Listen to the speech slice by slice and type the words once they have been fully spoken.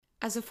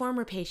As a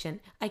former patient,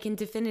 I can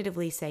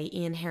definitively say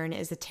Ian Heron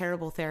is a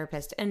terrible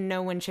therapist and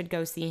no one should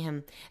go see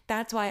him.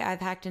 That's why I've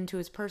hacked into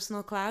his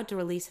personal cloud to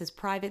release his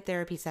private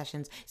therapy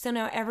sessions, so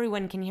now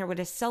everyone can hear what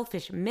a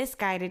selfish,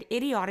 misguided,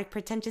 idiotic,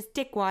 pretentious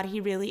dickwad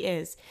he really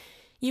is.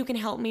 You can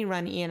help me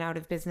run Ian out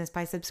of business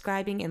by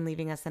subscribing and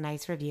leaving us a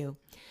nice review.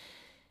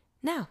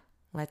 Now,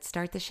 let's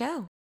start the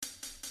show.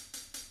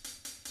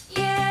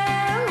 You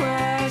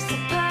were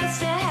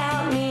supposed to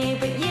help me,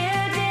 but you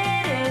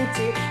didn't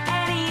do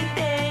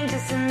anything.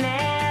 Just a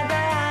man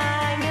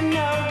behind a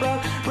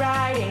notebook,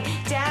 writing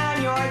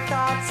down your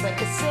thoughts like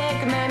a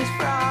sick man's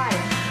fraud.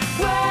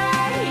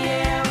 Were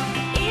you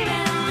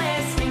even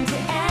listening to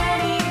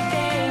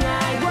anything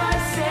I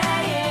was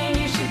saying?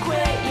 You should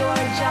quit your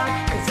job,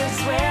 'cause I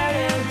swear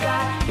to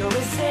God, you're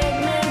a sick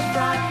man's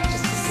fraud,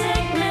 just a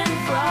sick man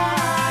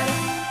fraud.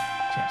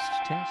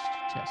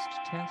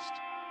 Test.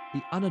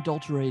 The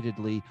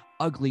unadulteratedly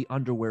ugly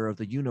underwear of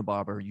the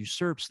Unibarber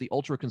usurps the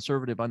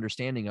ultra-conservative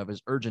understanding of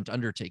his urgent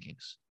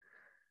undertakings.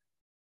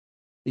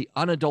 The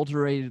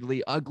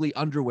unadulteratedly ugly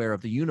underwear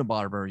of the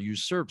Unibarber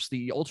usurps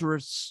the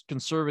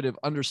ultra-conservative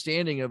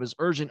understanding of his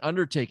urgent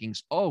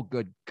undertakings. Oh,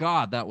 good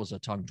God, that was a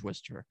tongue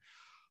twister.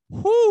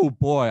 Whoo,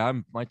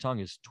 boy, my tongue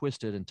is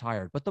twisted and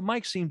tired, but the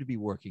mic seemed to be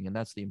working, and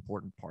that's the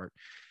important part.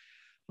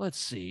 Let's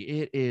see.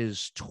 It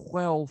is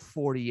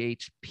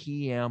 12:48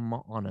 p.m.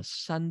 on a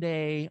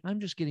Sunday. I'm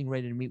just getting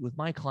ready to meet with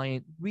my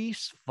client,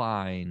 Reece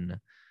Fine.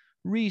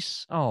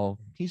 Reece,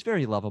 he's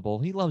very lovable.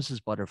 He loves his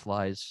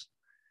butterflies.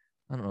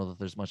 I don't know that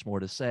there's much more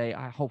to say.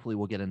 Hopefully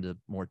we'll get into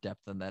more depth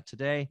than that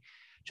today.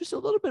 Just a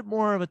little bit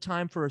more of a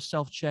time for a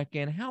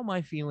self-check-in. How am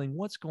I feeling?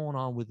 What's going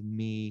on with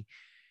me?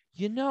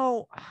 You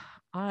know,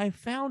 I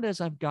found as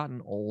I've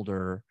gotten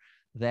older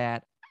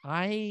that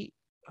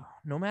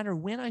no matter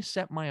when I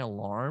set my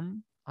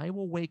alarm, I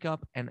will wake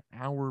up an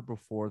hour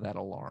before that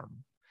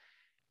alarm.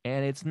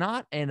 And it's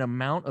not an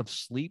amount of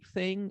sleep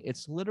thing.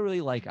 It's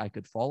literally like I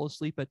could fall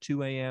asleep at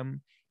 2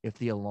 a.m. If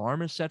the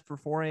alarm is set for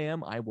 4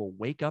 a.m., I will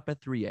wake up at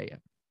 3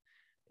 a.m.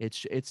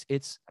 It's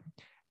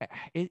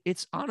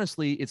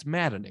honestly, it's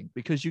maddening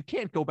because you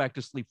can't go back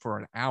to sleep for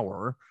an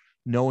hour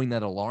knowing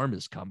that alarm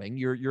is coming.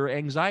 Your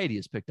anxiety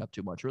is picked up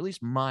too much, or at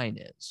least mine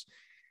is.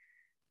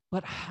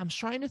 But I'm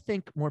trying to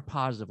think more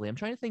positively. I'm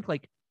trying to think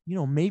like,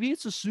 maybe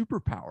it's a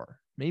superpower.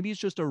 Maybe it's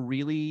just a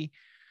really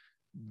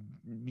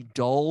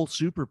dull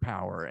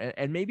superpower,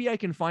 and maybe I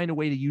can find a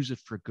way to use it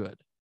for good.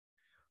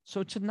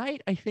 So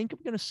tonight, I think I'm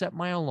going to set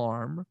my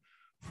alarm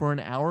for an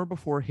hour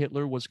before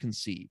Hitler was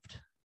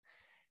conceived.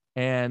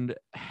 And,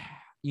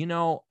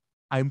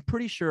 I'm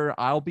pretty sure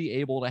I'll be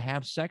able to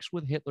have sex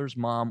with Hitler's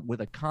mom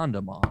with a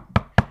condom on.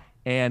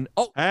 And,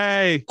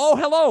 hey. Oh,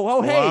 hello.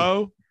 Oh,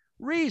 hello. Hey.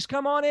 Reece,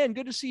 come on in.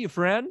 Good to see you,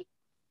 friend.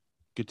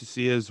 Good to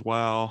see you as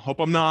well. Hope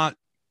I'm not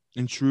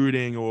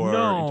intruding or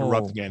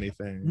interrupting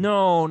anything.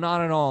 No,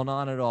 not at all.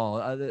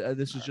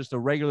 This is just a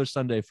regular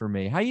Sunday for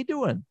me. How you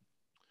doing?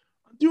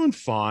 I'm doing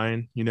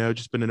fine.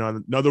 Just been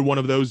another one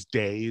of those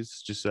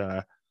days. Just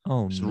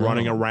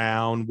running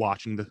around,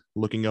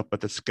 looking up at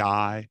the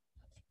sky.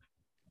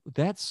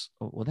 That's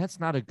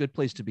not a good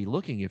place to be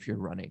looking if you're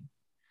running.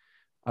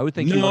 I would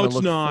think you want to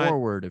look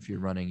forward if you're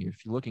running.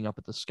 If you're looking up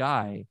at the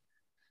sky.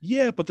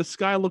 Yeah, but the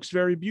sky looks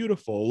very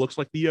beautiful. It looks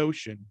like the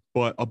ocean,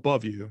 but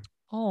above you.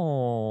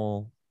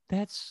 Oh,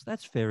 that's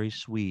very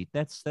sweet.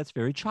 That's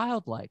very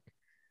childlike.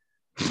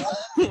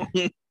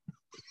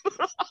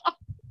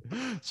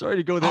 Sorry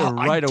to go there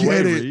right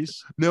away,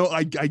 Reece. No,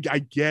 I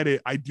get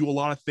it. I do a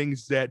lot of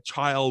things that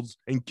childs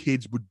and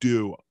kids would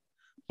do.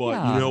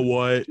 But you know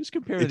what? Just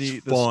compare the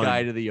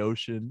sky to the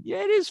ocean. Yeah,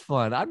 it is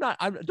fun. I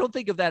don't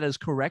think of that as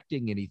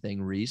correcting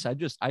anything, Reece. I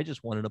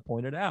just wanted to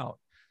point it out.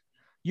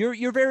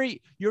 You're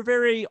very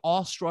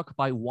awestruck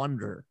by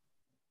wonder.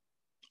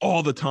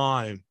 All the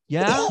time.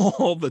 Yeah?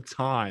 All the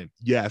time.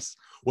 Yes.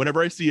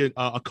 Whenever I see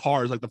a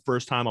car, it's like the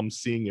first time I'm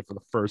seeing it for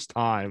the first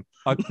time.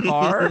 A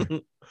car?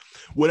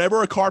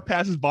 Whenever a car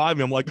passes by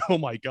me, I'm like, oh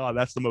my God,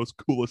 that's the most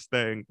coolest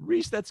thing.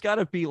 Reece, that's got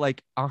to be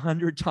like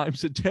 100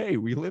 times a day.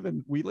 We live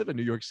in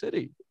New York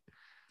City.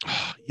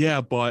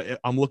 Yeah, but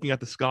I'm looking at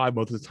the sky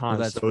most of the time.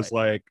 That's so it's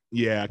like,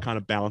 yeah, it kind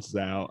of balances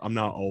out. I'm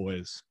not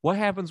always. What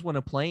happens when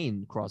a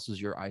plane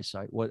crosses your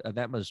eyesight?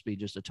 That must be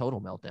just a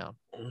total meltdown.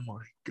 Oh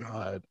my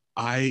God.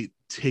 I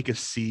take a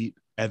seat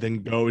and then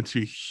go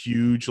into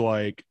huge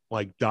like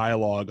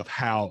dialogue of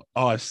how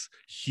us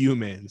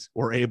humans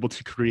were able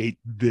to create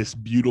this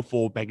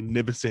beautiful,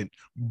 magnificent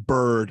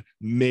bird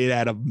made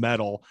out of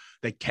metal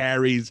that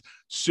carries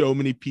so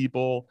many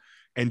people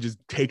and just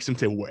takes them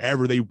to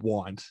wherever they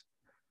want.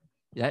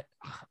 Yeah,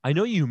 I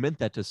know you meant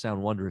that to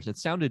sound wondrous. It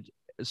sounded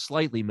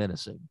slightly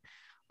menacing.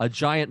 A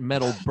giant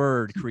metal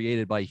bird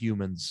created by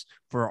humans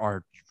for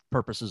our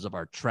purposes of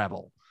our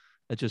travel.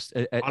 It just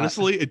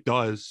honestly, it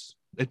does.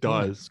 It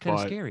does. It's kind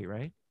of scary,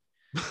 right?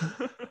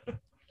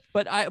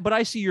 But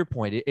I see your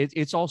point.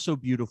 It's also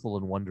beautiful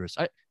and wondrous.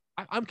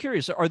 I'm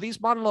curious. Are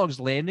these monologues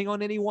landing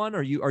on anyone?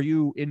 Are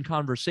you in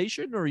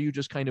conversation, or are you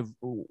just kind of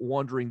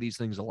wondering these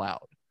things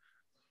aloud?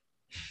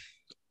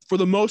 For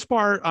the most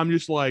part, I'm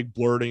just like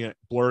blurting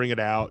it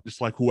out,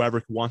 just like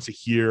whoever wants to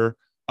hear.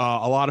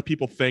 A lot of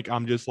people think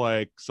I'm just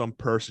like some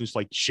person just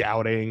like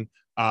shouting.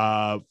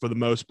 For the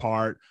most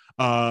part,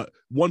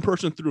 one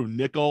person threw a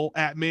nickel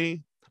at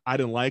me. I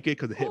didn't like it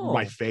because it hit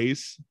my Oh.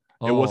 face.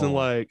 It wasn't Oh.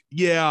 like,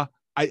 yeah,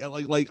 I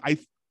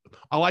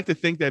like to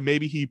think that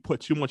maybe he put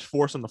too much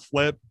force on the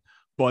flip,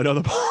 but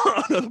another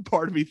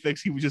part of me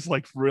thinks he was just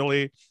like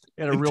really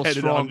Had a real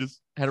intended on strong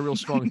just had a real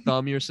strong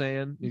thumb, you're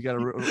saying? You got to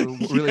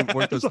really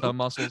work those thumb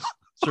muscles.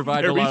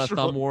 Survived a very lot of thumb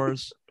strong.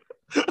 wars.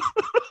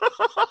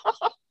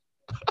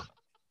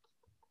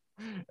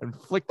 And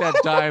flick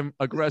that dime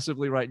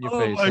aggressively right in your Oh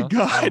face, my huh?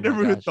 god, Oh I my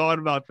never even gosh. thought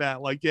about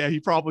that. Like, yeah, he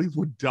probably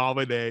would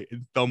dominate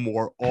in thumb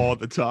war all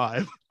the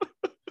time.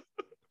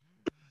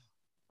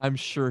 I'm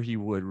sure he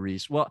would,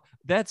 Reece. Well,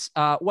 that's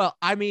well,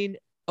 I mean,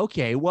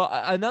 okay. Well,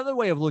 another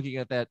way of looking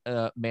at that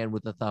man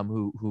with the thumb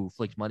who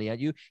flicked money at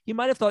you, he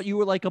might have thought you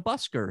were like a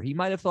busker. He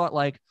might have thought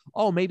like,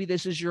 oh, maybe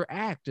this is your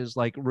act, is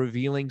like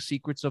revealing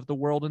secrets of the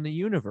world and the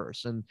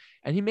universe, and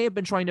he may have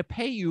been trying to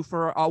pay you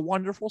for a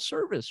wonderful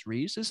service,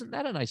 Reece. Isn't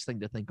that a nice thing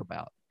to think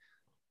about?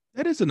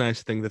 That is a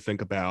nice thing to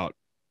think about,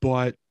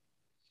 but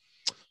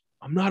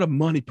I'm not a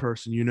money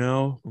person, you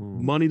know? Ooh.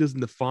 Money doesn't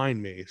define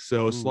me.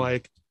 So it's Ooh.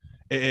 like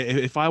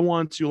if I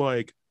want to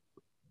like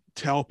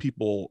tell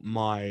people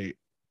my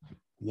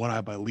what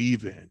I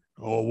believe in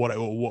or what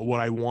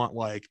I want,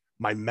 like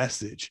my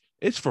message,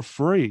 it's for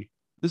free.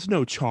 There's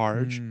no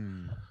charge.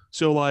 Hmm.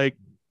 So like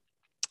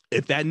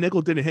if that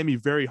nickel didn't hit me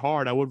very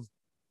hard, I would have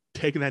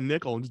taken that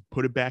nickel and just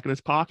put it back in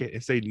his pocket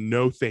and say,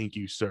 no, thank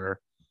you, sir.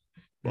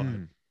 But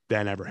Hmm.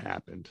 that never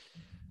happened.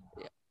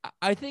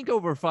 I think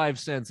over 5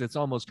 cents, it's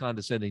almost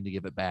condescending to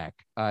give it back.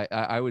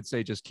 I would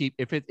say just keep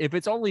if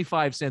it's only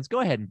 5 cents,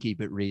 go ahead and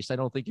keep it, Reece. I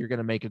don't think you're going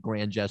to make a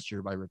grand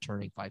gesture by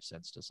returning 5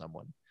 cents to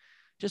someone.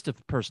 Just a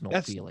personal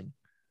That's feeling.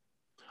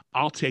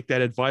 I'll take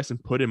that advice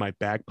and put it in my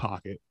back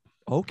pocket.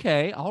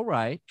 Okay, all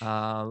right.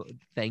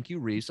 Thank you,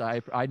 Reece.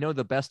 I know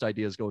the best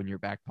ideas go in your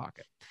back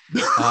pocket.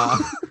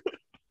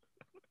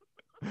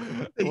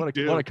 They What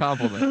do. a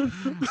compliment.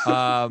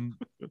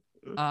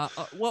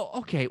 Well,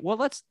 okay. Well,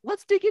 let's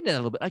dig into that a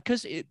little bit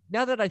because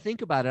now that I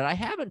think about it, I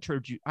haven't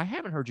heard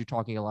you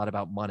talking a lot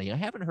about money. I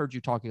haven't heard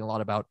you talking a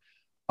lot about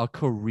a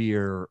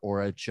career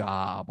or a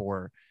job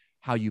or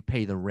how you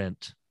pay the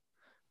rent.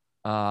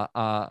 Uh,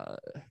 uh,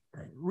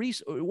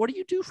 Reece, what do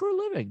you do for a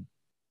living?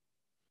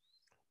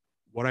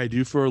 What I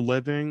do for a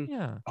living?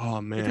 Yeah, Oh if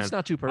it's man,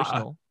 not too I,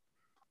 personal.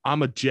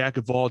 I'm a jack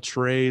of all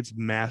trades,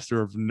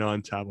 master of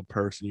none type of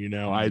person. You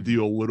know, I Mm.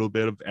 do a little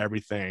bit of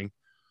everything.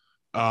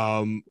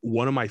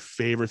 One of my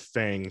favorite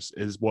things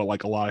is what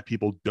like a lot of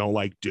people don't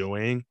like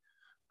doing.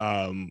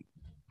 Um,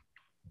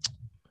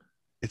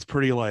 it's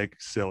pretty like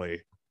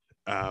silly.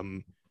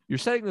 Um, You're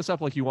setting this up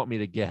like you want me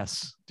to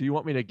guess. Do you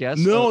want me to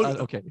guess? no,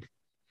 Okay.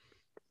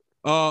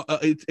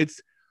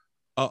 it's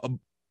a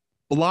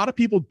lot of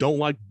people don't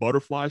like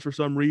butterflies for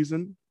some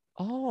reason.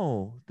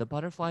 Oh, the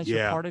butterflies are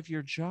Yeah, part of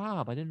your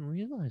job. I didn't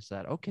realize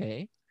that.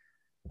 Okay.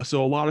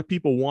 so a lot of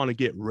people want to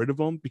get rid of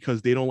them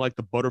because they don't like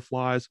the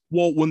butterflies.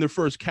 Well, when they're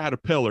first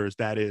caterpillars,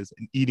 that is,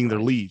 and eating their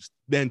Right. leaves,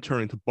 then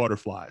turn into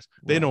butterflies.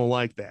 They Right. don't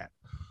like that.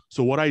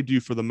 So what I do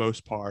for the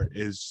most part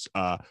is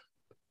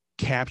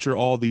capture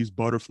all these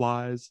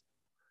butterflies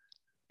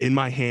in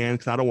my hand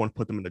because I don't want to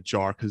put them in a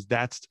jar because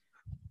that's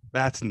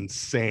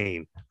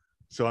insane.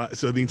 So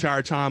the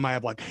entire time I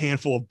have like a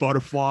handful of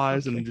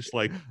butterflies and Okay. I'm just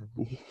like,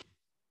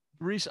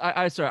 Reece,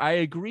 I sorry, I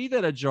agree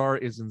that a jar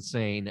is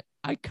insane.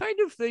 I kind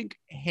of think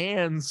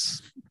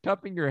hands,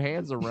 cupping your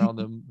hands around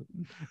them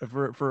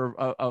for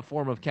a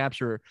form of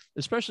capture,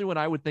 especially when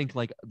I would think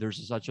like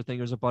there's such a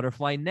thing as a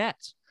butterfly net.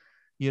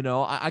 You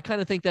know, I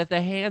kind of think that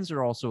the hands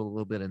are also a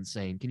little bit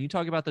insane. Can you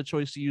talk about the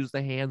choice to use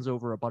the hands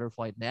over a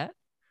butterfly net?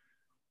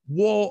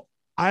 well,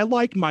 I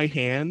like my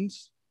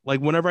hands. Like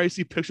whenever I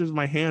see pictures of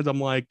my hands, I'm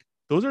like,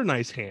 those are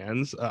nice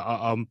hands.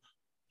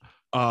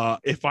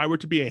 If I were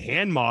to be a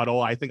hand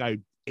model, I think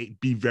I'd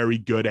be very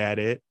good at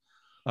it.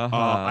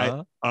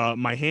 I Uh-huh.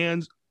 My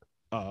hands,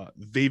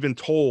 they've been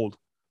told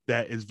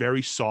that is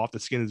very soft. The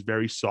skin is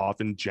very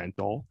soft and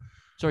gentle.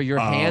 So your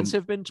hands Um,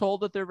 have been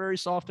told that they're very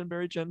soft and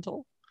very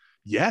gentle?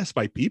 yes,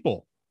 by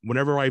people.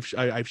 Whenever I've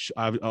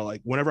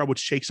like whenever I would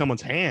shake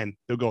someone's hand,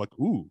 they'll go like,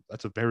 "Ooh,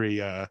 that's a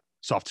very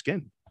soft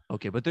skin."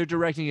 Okay, but they're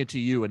directing it to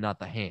you and not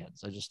the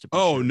hands. I just to be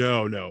Oh sure.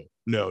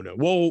 no.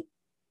 Well,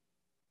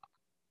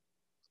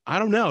 I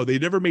don't know. They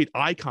never made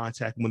eye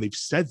contact when they've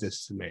said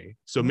this to me,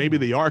 so maybe Oh.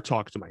 they are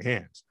talking to my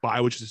hands. But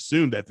I would just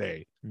assume that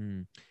they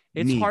Hmm.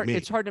 It's need hard.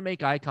 It's me. hard to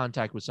make eye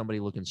contact with somebody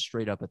looking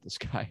straight up at the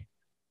sky.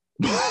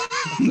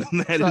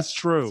 That is It's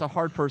true. a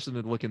hard person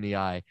to look in the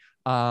eye.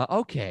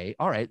 Okay,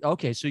 all right,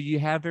 okay. So you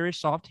have very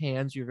soft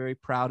hands. You're very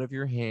proud of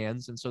your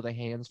hands, and so the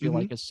hands feel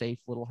Mm-hmm. like a safe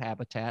little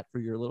habitat for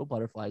your little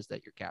butterflies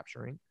that you're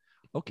capturing.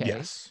 Okay.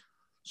 Yes.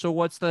 So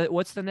what's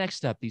the next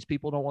step? These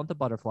people don't want the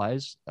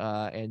butterflies,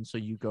 and so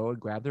you go and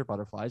grab their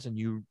butterflies and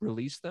you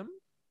release them.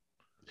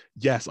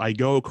 Yes, I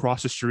go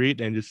across the street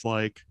and just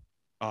like,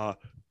 uh,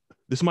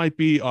 this might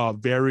be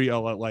very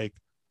like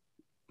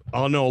I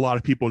don't know a lot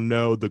of people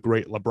know the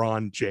great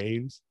LeBron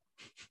James,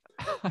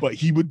 but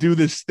he would do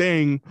this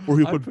thing where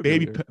he would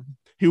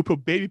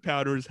put baby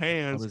powder in his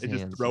hands and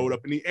just throw it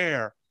up in the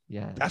air.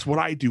 Yeah. That's what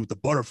I do with the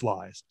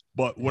butterflies.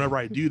 But whenever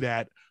I do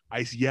that,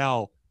 I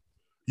yell,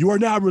 "You are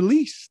now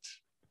released."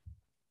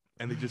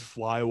 And they just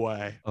fly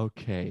away.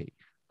 Okay.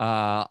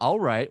 All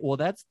right. Well,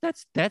 that's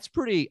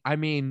pretty. I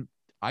mean,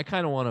 I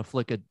kind of want to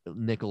flick a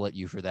nickel at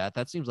you for that.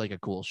 That seems like a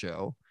cool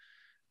show.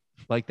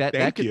 Like that.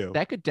 Thank That you.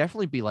 that could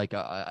definitely be like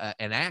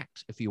an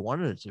act if you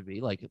wanted it to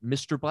be, like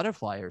Mr.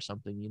 Butterfly or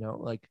something. You know,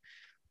 like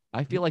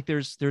I feel like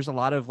there's a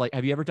lot of like.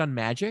 Have you ever done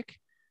magic?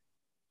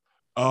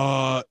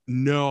 No,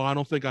 I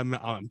don't think I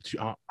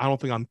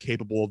don't think I'm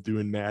capable of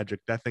doing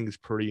magic. That thing is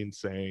pretty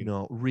insane.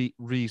 No,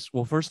 Reese.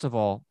 Well, first of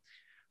all,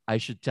 I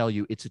should tell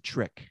you it's a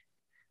trick.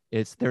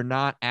 They're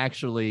not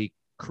actually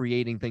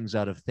creating things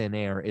out of thin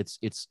air. It's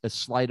a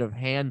sleight of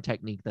hand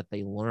technique that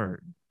they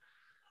learn.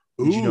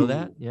 Did you know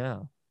that?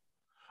 Yeah.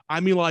 I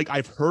mean, like,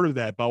 I've heard of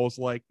that, but I was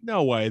like,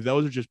 no way.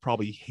 Those are just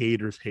probably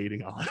haters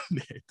hating on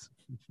it.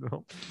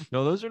 No,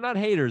 those are not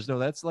haters. No,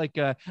 that's like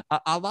a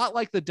lot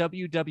like the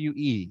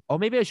WWE. Oh,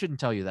 maybe I shouldn't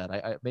tell you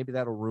that. Maybe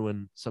that'll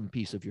ruin some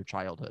piece of your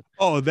childhood.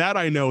 Oh, that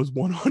I know is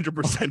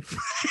 100%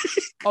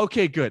 fake.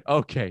 Okay, good.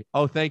 Okay.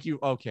 Oh, thank you.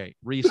 Okay,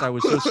 Reese, I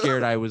was so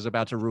scared I was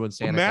about to ruin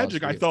Santa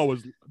Magic. Claus. I thought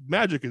was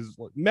magic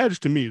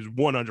to me is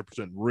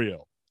 100%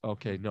 real.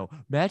 Okay, no,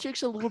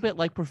 magic's a little bit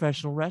like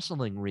professional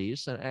wrestling,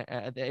 Reese,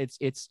 and it's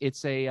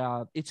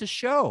a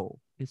show.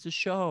 It's a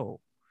show.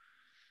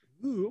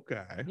 Ooh,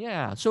 okay.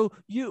 Yeah. So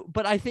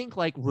but I think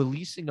like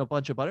releasing a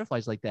bunch of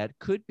butterflies like that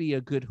could be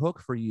a good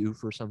hook for you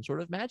for some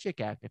sort of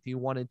magic act if you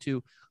wanted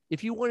to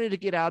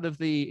get out of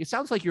the. It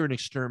sounds like you're an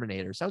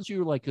exterminator. It sounds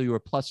you like you were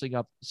plussing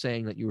up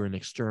saying that you were an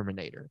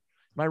exterminator.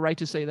 Am I right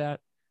to say that?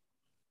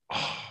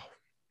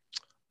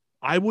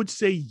 I would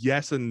say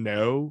yes and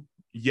no.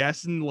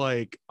 Yes, and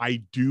like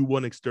I do what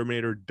an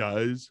exterminator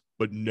does,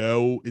 but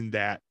no, in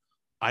that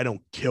I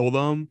don't kill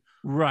them.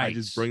 Right. I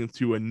just bring them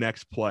to a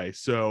next play.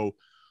 So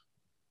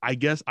I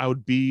guess I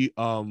would be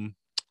a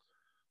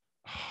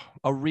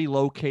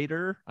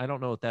relocator. I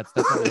don't know if that's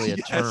not really a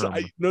term.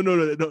 No.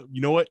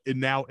 You know what? It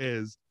now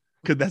is,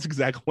 because that's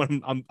exactly what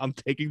I'm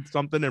taking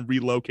something and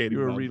relocating.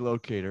 You're a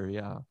relocator,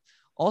 yeah.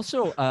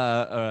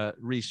 Also,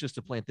 Reese, just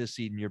to plant this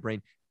seed in your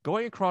brain,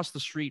 going across the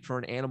street for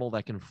an animal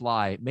that can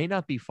fly may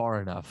not be far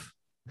enough.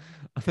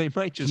 They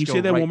might just. Can you say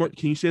that one more?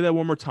 Can you say that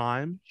one more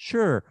time?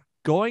 Sure.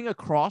 Going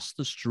across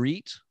the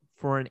street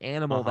for an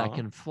animal that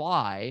can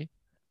fly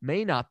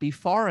may not be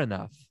far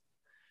enough.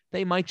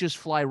 They might just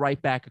fly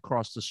right back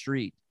across the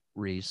street,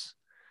 Reese.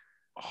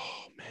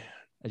 Oh man.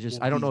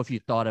 I don't know if you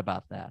thought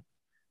about that.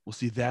 Well,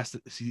 see,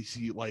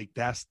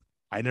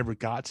 I never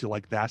got to,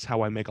 like, that's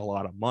how I make a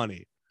lot of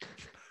money.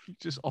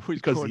 Just always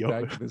going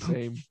back to the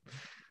same.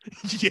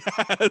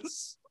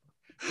 Yes.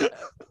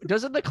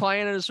 Doesn't the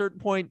client at a certain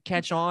point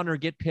catch on or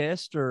get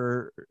pissed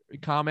or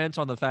comment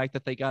on the fact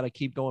that they got to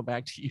keep going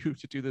back to you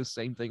to do the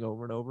same thing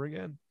over and over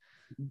again?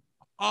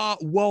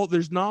 Well,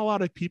 there's not a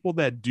lot of people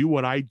that do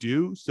what I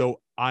do, so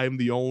I'm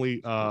the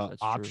only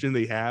option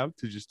they have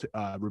to just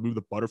remove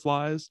the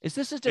butterflies. Is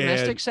this a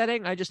domestic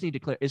setting? I just need to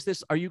clear.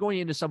 Are you going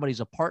into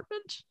somebody's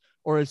apartment,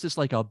 or is this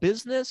like a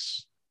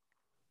business?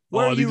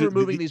 Where are you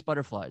removing these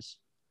butterflies?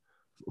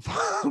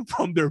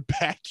 From their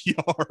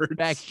backyards.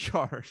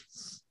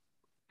 Backyards.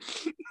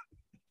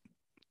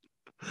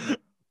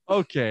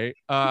 Okay.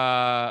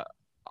 All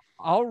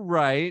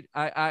right.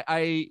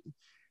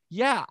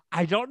 Yeah,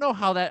 I don't know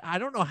how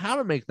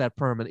to make that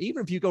permanent.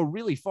 Even if you go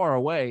really far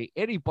away,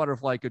 any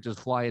butterfly could just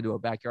fly into a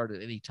backyard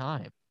at any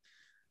time.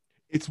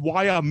 It's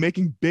why I'm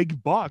making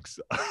big bucks.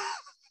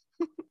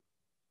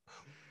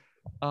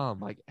 Oh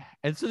my God.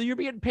 And so you're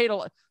being paid a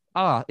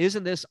lot.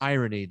 Isn't this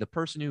irony? The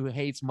person who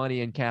hates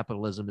money and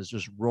capitalism is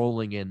just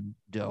rolling in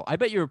dough. I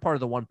bet you're a part of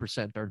the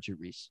 1%, aren't you,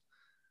 Reese?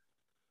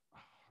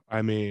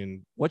 I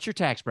mean, what's your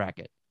tax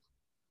bracket?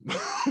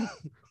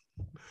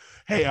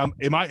 Hey, am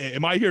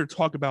I here to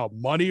talk about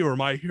money, or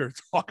am I here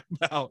to talk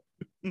about?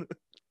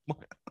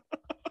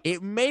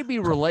 It may be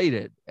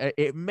related.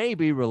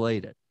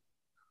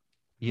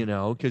 You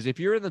know, because if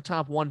you're in the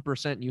top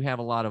 1% and you have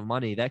a lot of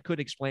money, that could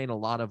explain a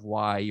lot of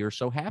why you're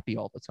so happy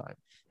all the time.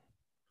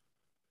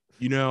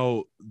 You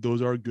know,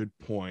 those are good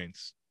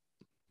points.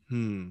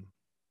 I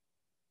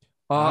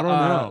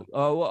don't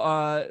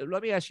know.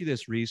 Let me ask you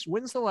this, Reese.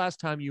 When's the last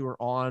time you were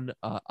on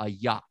a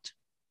yacht?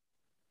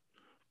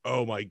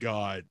 Oh my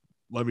God.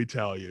 Let me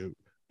tell you,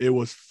 it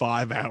was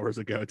 5 hours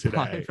ago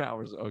today. 5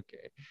 hours.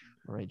 Okay.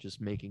 All right. Just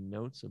making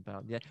notes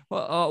about that.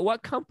 Well,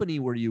 what company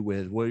were you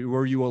with?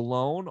 Were you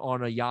alone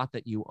on a yacht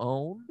that you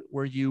owned?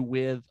 Were you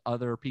with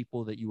other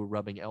people that you were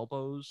rubbing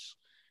elbows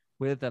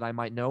with that I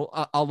might know?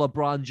 A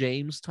LeBron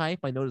James type.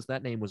 I noticed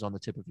that name was on the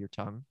tip of your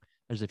tongue,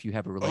 as if you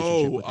have a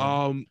relationship with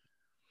him.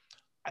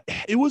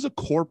 It was a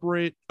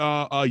corporate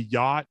a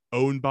yacht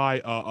owned by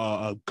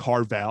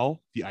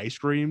Carvel, the ice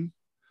cream.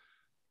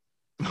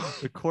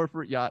 The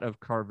corporate yacht of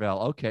Carvel.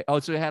 Okay. Oh,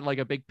 so it had like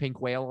a big pink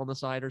whale on the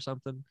side or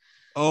something.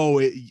 Oh,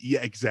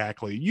 yeah,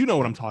 exactly. You know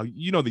what I'm talking.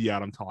 You know the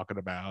yacht I'm talking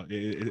about.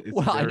 It's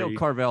Well, I know very.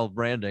 Carvel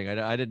branding.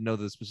 I didn't know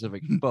the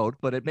specific boat,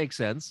 but it makes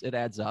sense. It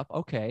adds up.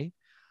 Okay.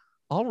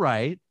 All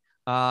right.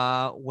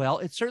 Well,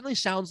 it certainly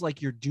sounds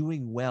like you're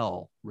doing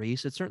well,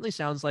 Reece. It certainly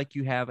sounds like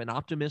you have an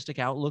optimistic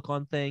outlook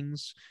on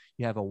things.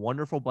 You have a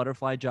wonderful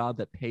butterfly job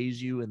that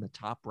pays you in the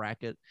top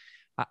bracket.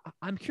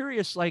 I'm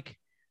curious, like,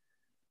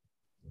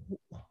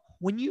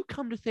 when you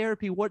come to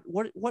therapy, what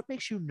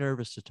makes you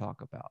nervous to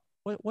talk about?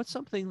 What's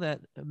something that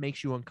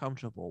makes you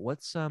uncomfortable?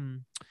 What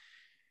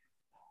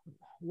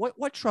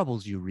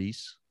troubles you,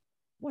 Reece?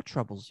 What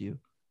troubles you?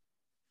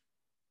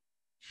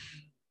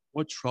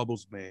 What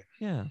troubles me?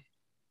 Yeah.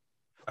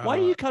 Why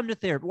do you come to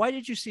therapy? Why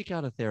did you seek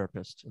out a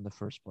therapist in the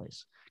first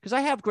place? Because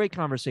I have great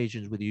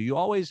conversations with you. You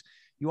always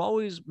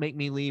make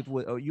me leave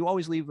with, you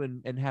always leave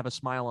and have a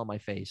smile on my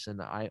face.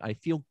 And I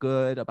feel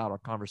good about our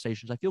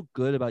conversations. I feel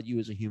good about you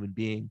as a human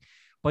being,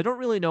 but I don't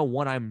really know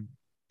what I'm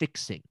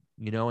fixing,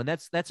 and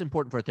that's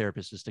important for a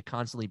therapist, is to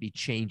constantly be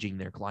changing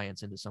their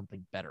clients into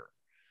something better.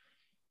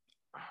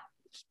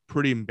 It's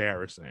pretty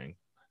embarrassing.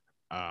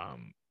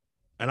 And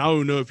I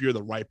don't know if you're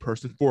the right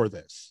person for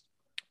this.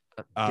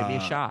 Give me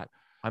a shot.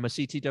 I'm a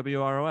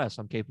CTWROS.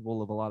 I'm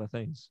capable of a lot of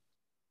things.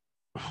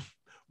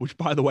 Which,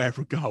 by the way, I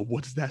forgot.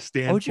 What does that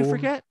stand for? Oh, did you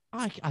forget?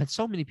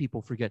 So many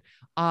people forget.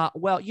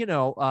 Well,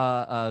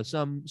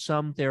 some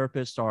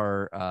therapists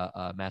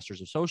are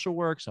masters of social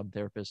work. Some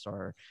therapists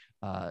are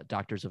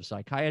doctors of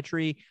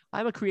psychiatry.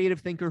 I'm a creative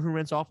thinker who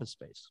rents office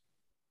space.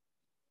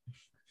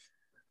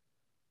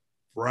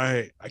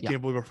 Right. I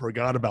can't believe I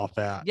forgot about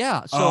that.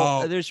 Yeah.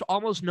 So there's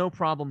almost no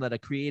problem that a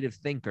creative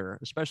thinker,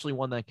 especially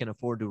one that can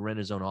afford to rent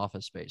his own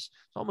office space,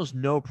 it's almost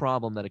no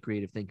problem that a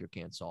creative thinker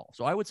can't solve.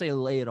 So I would say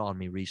lay it on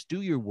me, Reece.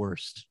 Do your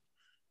worst.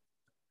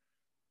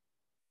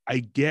 I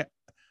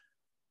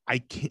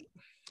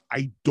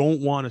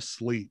don't want to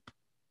sleep.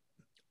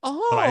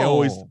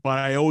 Oh. But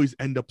I always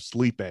end up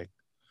sleeping.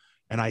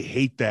 And I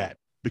hate that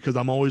because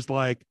I'm always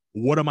like,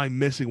 what am I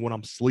missing when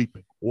I'm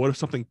sleeping? What if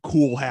something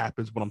cool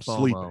happens when I'm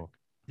sleeping?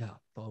 Yeah,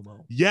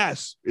 FOMO.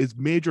 Yes, it's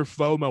major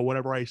FOMO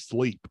whenever I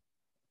sleep.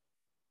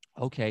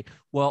 Okay.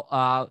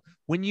 Well,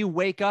 when you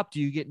wake up,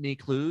 do you get any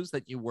clues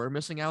that you were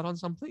missing out on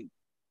something?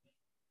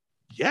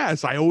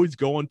 Yes, I always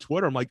go on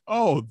Twitter. I'm like,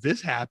 oh,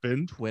 this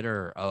happened.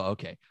 Twitter. Oh,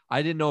 okay.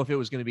 I didn't know if it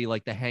was going to be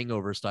like the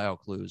Hangover style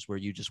clues where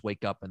you just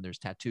wake up and there's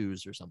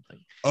tattoos or something.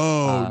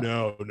 Oh,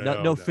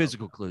 no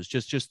physical clues.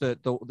 Just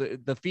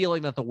the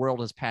feeling that the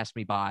world has passed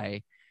me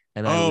by.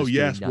 And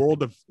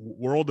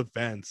world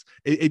events.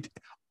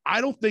 I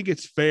don't think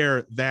it's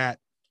fair that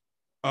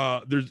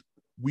the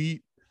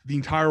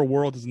entire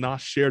world does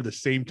not share the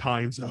same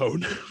time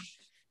zone.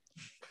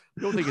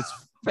 You don't think it's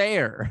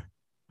fair?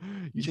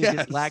 You think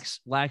it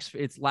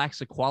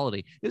lacks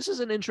equality. This is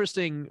an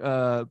interesting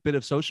bit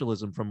of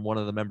socialism from one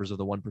of the members of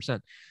the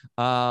 1%.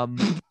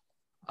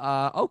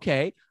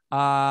 Okay.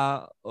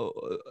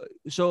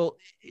 So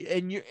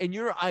in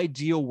your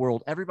ideal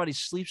world, everybody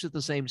sleeps at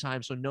the same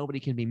time, so nobody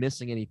can be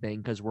missing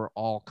anything because we're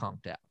all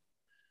conked out.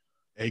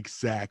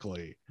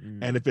 Exactly.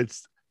 And if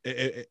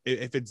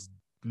it's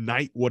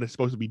night when it's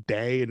supposed to be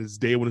day and it's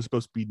day when it's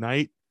supposed to be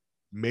night,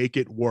 make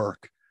it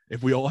work.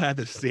 If we all had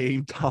the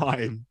same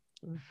time,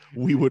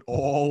 we would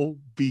all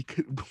be.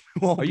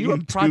 Are you a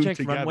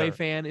Project Runway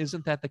fan?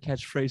 Isn't that the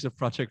catchphrase of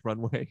Project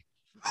Runway?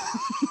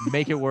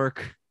 Make it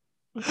work.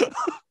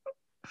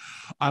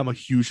 I'm a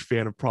huge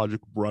fan of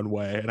Project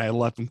Runway, and I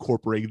love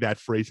incorporating that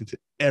phrase into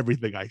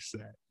everything I say.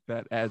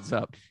 That adds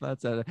up.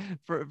 That's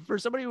for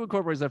somebody who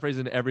incorporates that phrase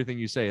into everything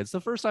you say. It's the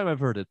first time I've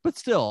heard it, but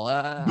still.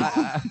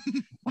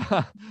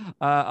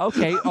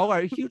 Okay. All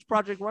right. Huge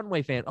Project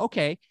Runway fan.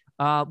 Okay.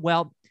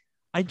 Well,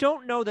 I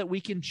don't know that we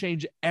can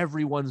change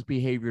everyone's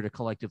behavior to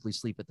collectively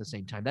sleep at the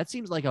same time. That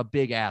seems like a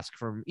big ask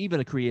from even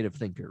a creative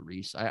thinker,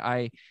 Reece.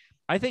 I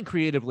think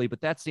creatively,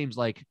 but that seems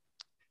like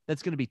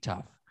that's going to be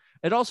tough.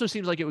 It also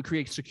seems like it would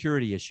create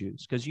security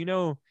issues because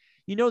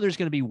there's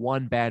going to be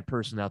one bad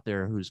person out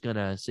there who's going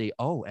to say,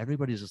 oh,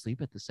 everybody's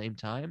asleep at the same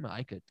time.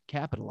 I could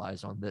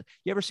capitalize on that.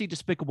 You ever see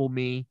Despicable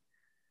Me?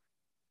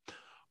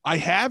 I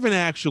haven't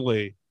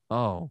actually.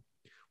 Oh,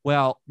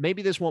 well,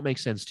 maybe this won't make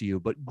sense to you,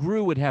 but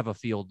Gru would have a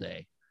field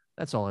day.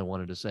 That's all I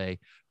wanted to say.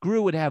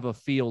 Gru would have a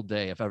field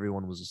day if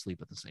everyone was asleep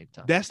at the same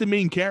time. That's the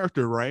main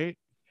character, right?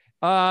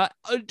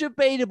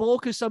 Debatable,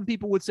 because some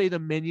people would say the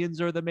minions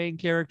are the main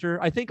character.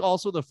 I think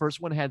also the first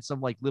one had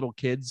some like little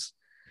kids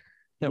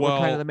that were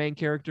kind of the main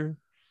character.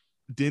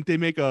 Didn't they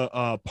make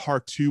a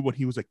part 2 when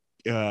he's a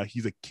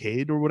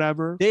kid or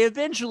whatever? They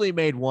eventually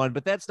made one,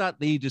 but that's not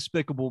the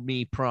Despicable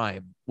Me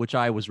Prime, which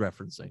I was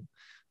referencing.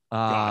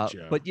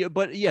 Gotcha.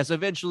 But yes,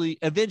 eventually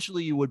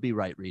you would be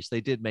right, Reece.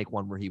 They did make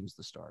one where he was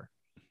the star.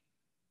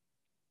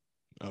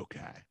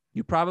 Okay.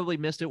 You probably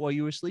missed it while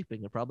you were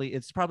sleeping.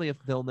 It's probably a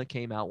film that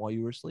came out while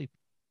you were asleep.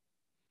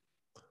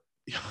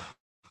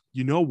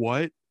 You know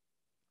what?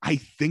 I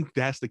think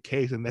that's the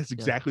case, and that's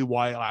exactly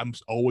why I'm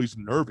always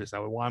nervous.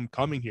 Why I'm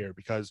coming here,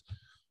 because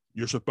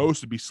you're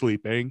supposed to be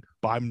sleeping,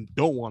 but I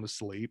don't want to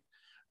sleep.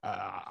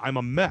 I'm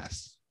a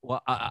mess.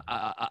 Well,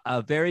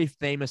 a very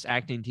famous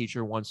acting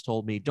teacher once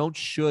told me, "Don't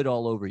should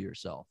all over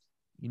yourself."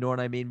 You know what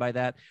I mean by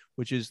that?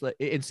 Which is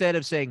instead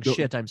of saying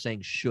shit, I'm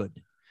saying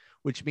should,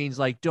 which means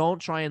like don't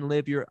try and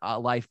live your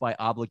life by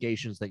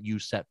obligations that you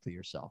set for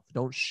yourself.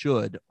 Don't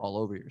should all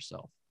over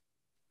yourself.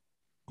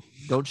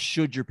 Don't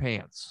should your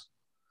pants.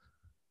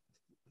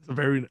 I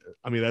mean,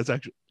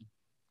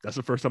 that's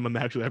the first time I'm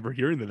actually ever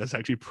hearing that. That's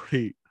actually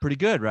pretty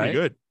good, right? Pretty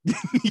good.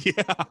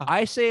 Yeah.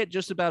 I say it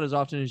just about as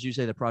often as you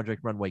say the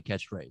Project Runway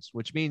catchphrase,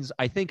 which means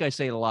I think I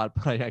say it a lot,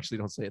 but I actually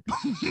don't say it.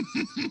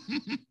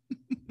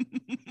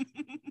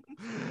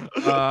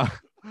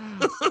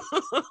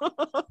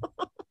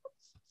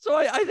 So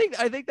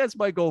I think that's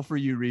my goal for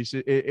you, Reece.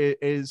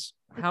 Is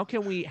how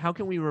can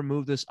we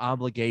remove this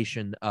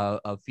obligation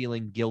of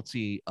feeling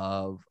guilty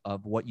of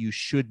what you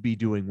should be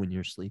doing when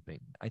you're sleeping?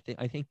 I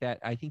think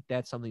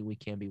that's something we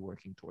can be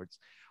working towards.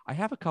 I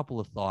have a couple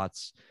of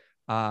thoughts.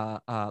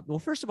 Well,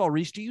 first of all,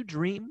 Reece, do you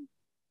dream?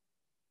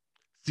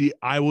 See,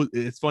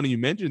 it's funny you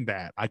mentioned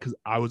that because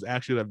I was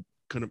actually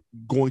kind of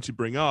going to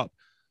bring up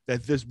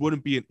that this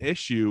wouldn't be an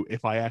issue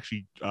if I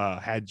actually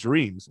had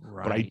dreams,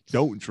 right. But I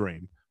don't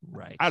dream.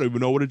 Right. I don't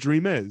even know what a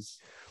dream is.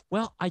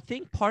 Well, I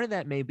think part of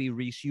that may be,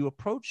 Reece, you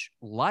approach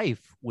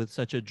life with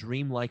such a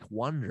dreamlike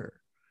wonder.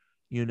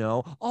 You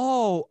know,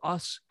 oh,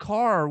 a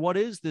car, what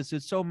is this?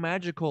 It's so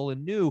magical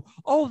and new.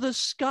 Oh, the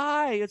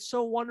sky, it's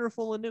so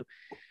wonderful and new.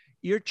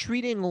 You're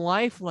treating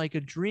life like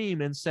a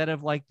dream instead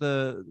of like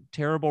the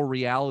terrible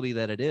reality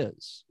that it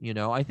is. You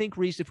know, I think,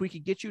 Reece, if we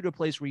could get you to a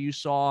place where you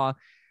saw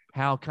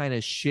how kind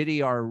of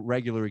shitty our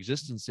regular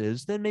existence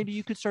is, then maybe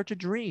you could start to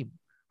dream.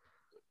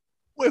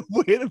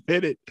 Wait a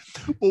minute.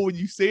 Well, when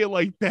you say it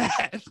like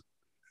that,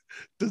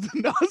 does it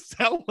not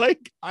sound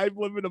like I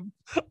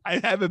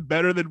have it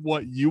better than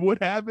what you would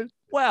have it?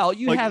 Well,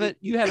 you have it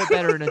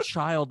better in a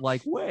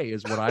childlike way,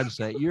 is what I'm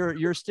saying.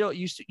 You're still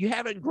you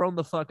haven't grown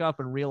the fuck up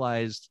and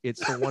realized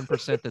it's the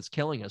 1% that's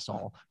killing us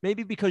all.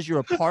 Maybe because you're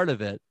a part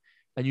of it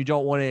and you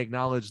don't want to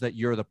acknowledge that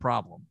you're the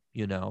problem,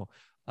 you know.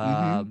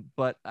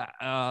 But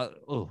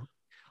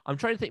I'm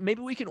trying to think.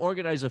 Maybe we can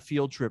organize a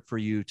field trip for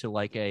you to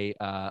like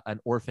an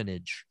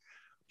orphanage.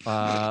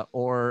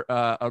 Or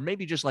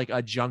maybe just like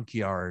a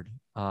junkyard,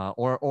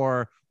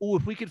 or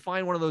if we could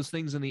find one of those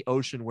things in the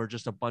ocean where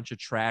just a bunch of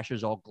trash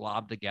is all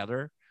globbed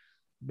together,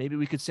 maybe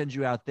we could send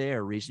you out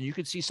there, Reece, and you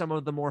could see some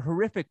of the more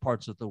horrific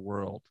parts of the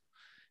world.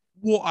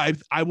 Well,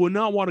 I would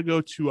not want to go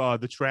to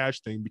the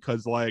trash thing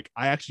because like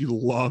I actually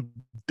love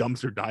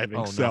dumpster diving.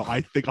 Oh, so no.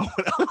 I think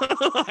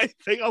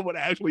I would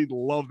actually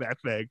love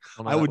that thing.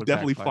 Oh, no, I that would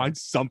definitely backfire. find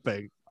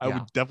something. I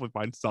would definitely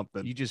find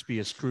something. You just be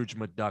a Scrooge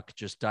McDuck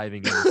just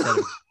diving in instead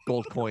of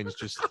gold coins.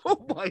 Just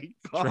oh my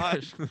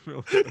god!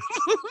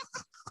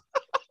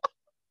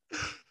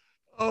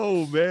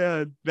 Oh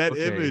man, that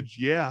image,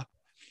 yeah.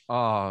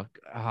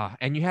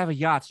 And you have a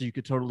yacht, so you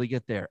could totally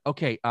get there.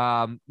 Okay,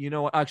 you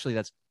know what? Actually,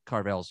 that's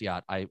Carvel's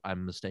yacht.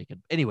 I'm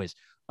mistaken. Anyways,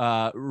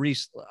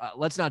 Reece,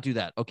 let's not do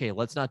that. Okay,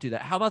 let's not do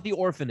that. How about the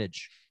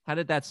orphanage? How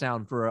did that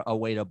sound for a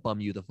way to bum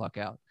you the fuck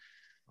out?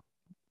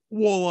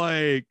 Well,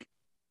 like,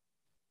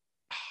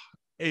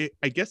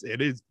 I guess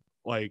it is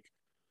like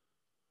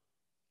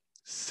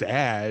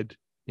sad.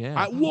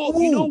 Yeah.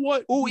 You know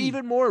what? Oh,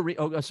 even more.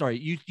 Sorry.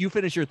 You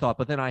finish your thought,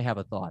 but then I have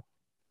a thought.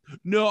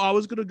 No, I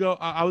was gonna go.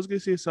 I was gonna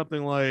say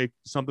something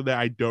that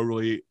I don't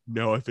really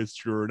know if it's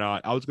true or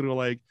not. I was gonna go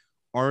like,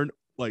 aren't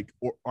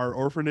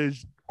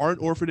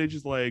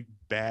orphanages like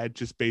bad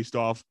just based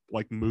off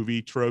like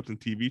movie tropes and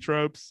TV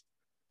tropes?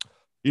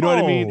 You know what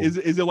I mean? Is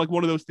it like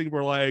one of those things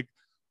where like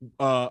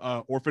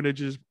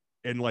orphanages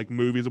and like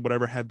movies or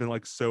whatever have been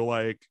like so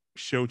like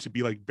shown to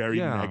be like very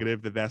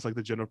negative that's like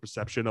the general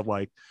perception of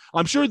like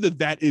I'm sure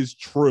that is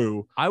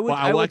true. I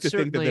like to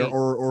think that there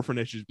are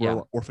orphanages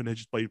where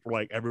orphanages played for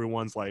like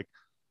everyone's like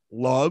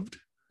loved.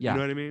 You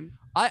know what I mean?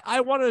 I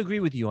want to agree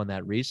with you on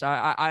that, Reece.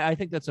 I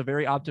think that's a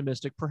very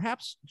optimistic,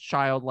 perhaps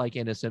childlike,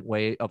 innocent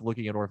way of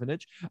looking at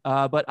orphanage.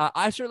 But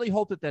I certainly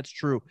hope that that's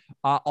true.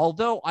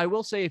 Although I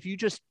will say, if you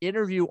just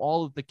interview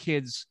all of the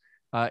kids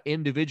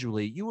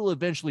individually, you will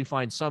eventually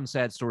find some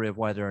sad story of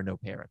why there are no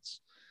parents.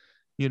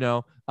 You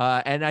know,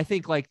 and I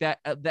think like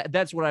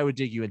that's what I would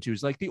dig you into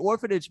is like the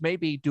orphanage may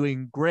be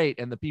doing great,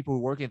 and the people who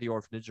work at the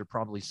orphanage are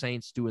probably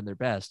saints doing their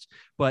best.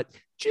 But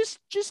just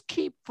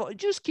keep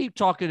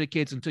talking to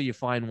kids until you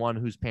find one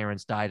whose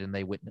parents died and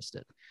they witnessed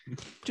it.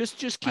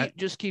 Just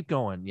keep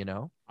going. You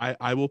know,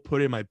 I will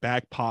put in my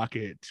back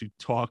pocket to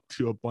talk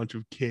to a bunch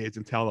of kids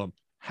and tell them,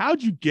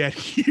 how'd you get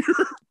here?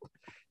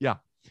 Yeah,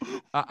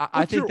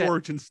 I think your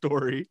origin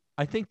story.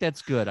 I think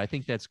that's good.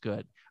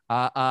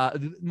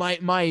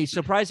 My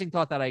surprising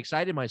thought that I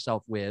excited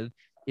myself with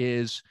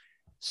is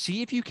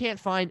see if you can't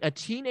find a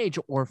teenage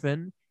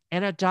orphan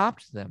and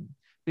adopt them,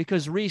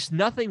 because Reece,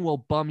 nothing will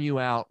bum you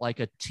out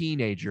like a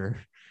teenager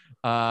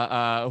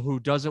who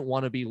doesn't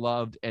want to be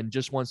loved and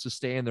just wants to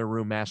stay in their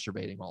room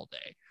masturbating all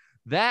day.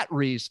 That,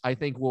 Reece, I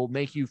think will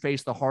make you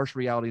face the harsh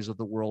realities of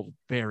the world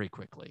very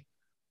quickly.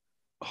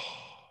 Oh,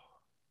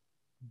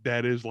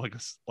 that is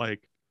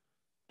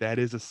that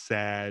is a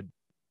sad.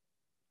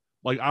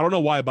 Like, I don't know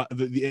why, but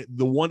the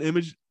one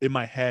image in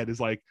my head is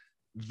like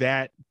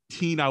that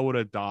teen I would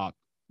adopt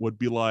would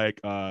be like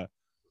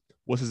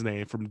what's his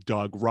name from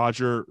Doug?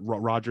 Roger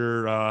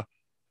Skeeter?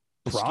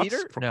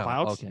 Protz from No.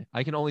 Clouds? Okay.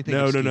 I can only think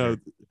No, of no, no.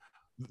 Skeeter.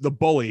 The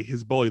bully,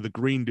 the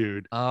green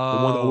dude, the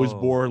one that always Oh.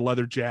 wore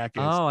leather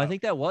jackets. Oh, I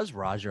think that was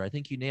Roger. I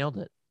think you nailed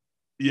it.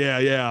 Yeah,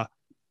 yeah.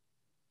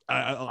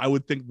 I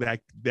would think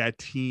that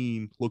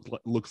teen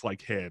looks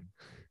like him,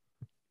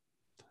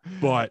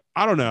 but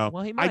I don't know.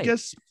 Well, he I might.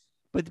 guess,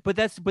 But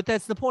that's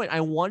the point.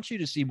 I want you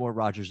to see more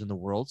Rogers in the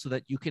world so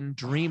that you can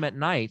dream at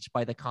night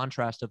by the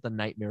contrast of the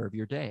nightmare of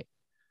your day.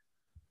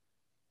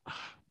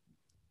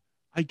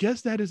 I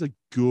guess that is a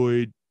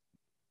good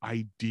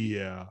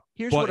idea.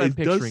 Here's but what I'm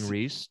picturing, does...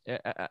 Reece.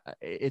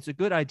 It's a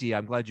good idea.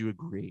 I'm glad you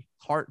agree.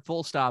 Heart,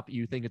 full stop.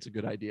 You think it's a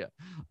good idea.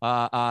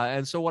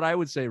 And so what I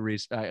would say,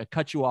 Reece, I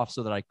cut you off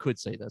so that I could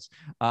say this.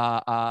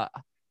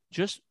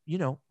 Just,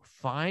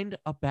 find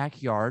a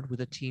backyard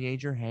with a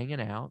teenager hanging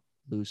out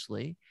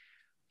loosely.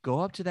 Go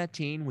up to that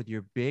teen with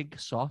your big,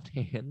 soft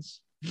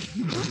hands.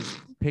 Just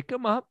pick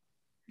him up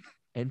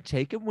and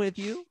take him with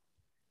you.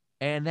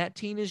 And that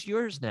teen is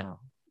yours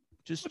now.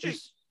 Just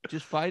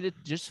find it.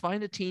 Just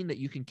find a teen that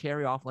you can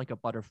carry off like a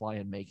butterfly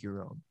and make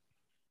your own.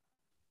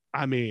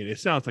 I mean, it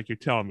sounds like you're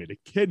telling me to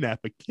kidnap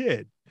a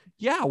kid.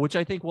 Yeah, which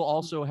I think will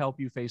also help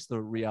you face the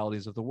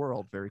realities of the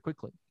world very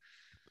quickly.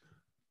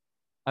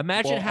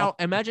 Imagine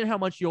how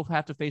much you'll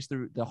have to face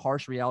the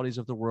harsh realities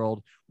of the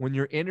world when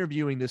you're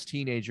interviewing this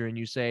teenager and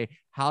you say,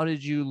 "How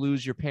did you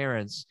lose your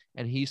parents?"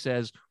 And he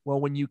says, "Well,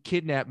 when you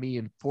kidnapped me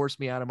and forced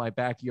me out of my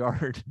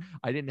backyard,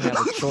 I didn't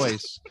have a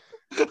choice."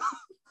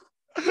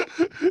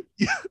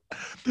 Yeah,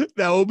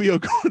 that will be a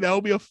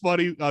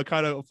funny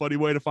kind of funny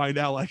way to find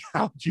out, like,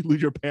 how did you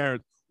lose your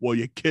parents? Well,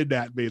 you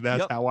kidnapped me.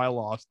 That's how I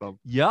lost them.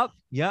 Yep.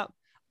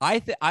 I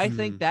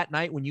think that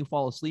night when you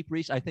fall asleep,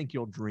 Reece, I think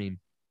you'll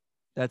dream.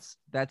 That's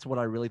what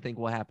I really think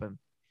will happen.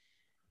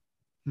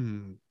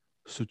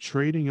 So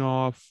trading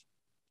off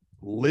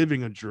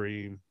living a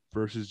dream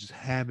versus just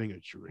having a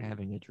dream.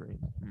 Having a dream.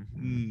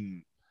 Mm-hmm.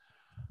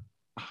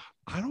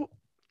 I don't.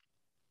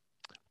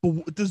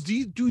 But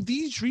do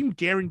these dreams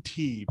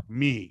guarantee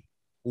me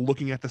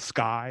looking at the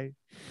sky?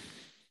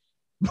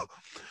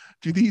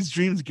 Do these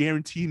dreams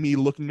guarantee me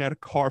looking at a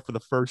car for the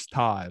first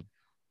time?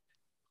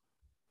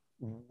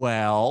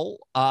 Well,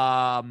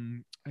 a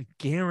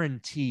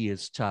guarantee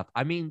is tough.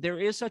 I mean, there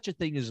is such a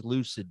thing as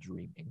lucid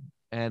dreaming,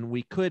 and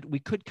we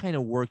could kind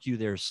of work you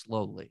there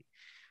slowly.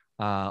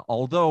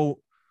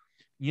 Although,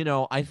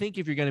 I think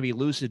if you're going to be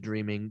lucid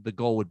dreaming, the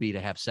goal would be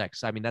to have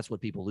sex. I mean, that's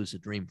what people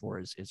lucid dream for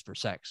is for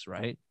sex,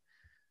 right?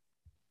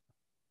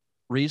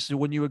 Reece,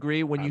 wouldn't you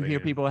agree? When you hear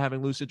people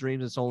having lucid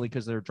dreams, it's only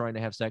because they're trying to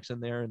have sex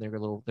in there and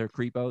they're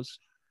creepos.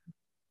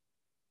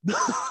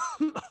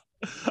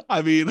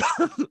 I mean,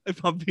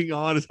 if I'm being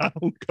honest, I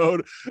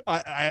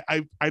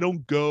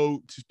don't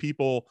go to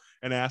people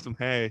and ask them,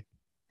 "Hey,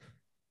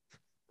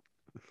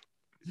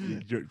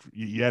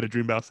 you had a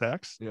dream about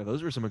sex?" Yeah,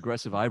 those were some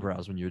aggressive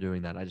eyebrows when you were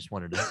doing that. I just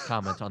wanted to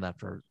comment on that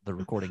for the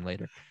recording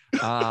later.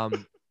 Well,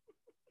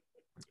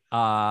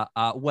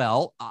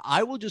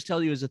 I will just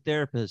tell you as a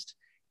therapist,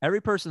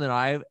 every person that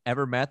I've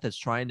ever met that's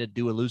trying to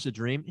do a lucid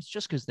dream, it's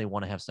just because they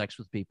want to have sex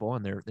with people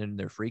and they're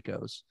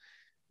freakos.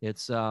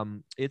 It's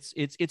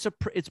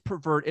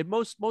perverted.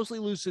 Mostly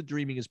lucid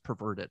dreaming is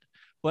perverted,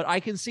 but I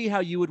can see how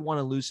you would want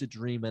to lucid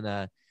dream in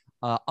a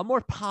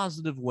more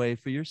positive way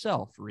for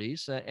yourself,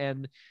 Reece.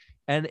 And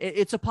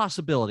it's a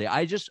possibility.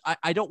 I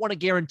don't want to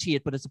guarantee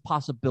it, but it's a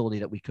possibility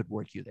that we could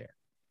work you there.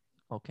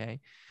 Okay.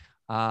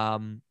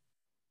 Do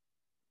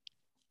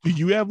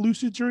you have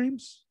lucid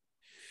dreams?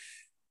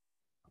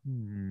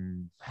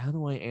 How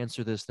do I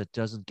answer this that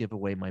doesn't give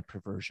away my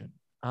perversion?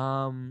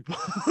 Do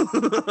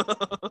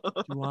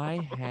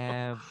I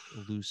have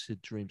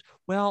lucid dreams?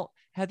 Well,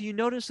 have you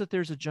noticed that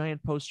there's a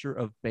giant poster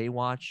of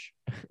Baywatch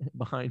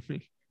behind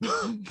me?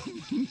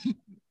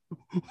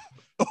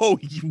 Oh,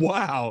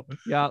 wow.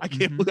 Yeah. I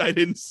can't believe I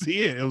didn't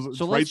see it. It was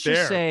so right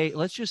there.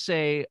 Let's just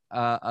say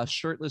a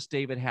shirtless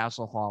David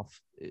Hasselhoff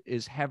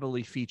is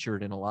heavily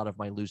featured in a lot of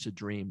my lucid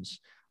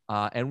dreams.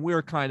 And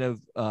we're kind of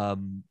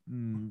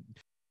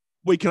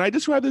Wait, can I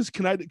describe this?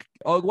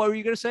 Oh, what were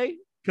you gonna say?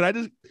 Can I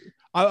just?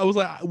 I was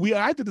like,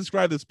 I have to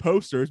describe this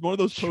poster. It's one of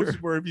those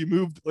posters where if you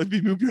move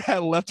your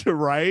head left to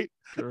right,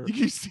 you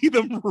can see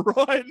them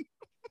run.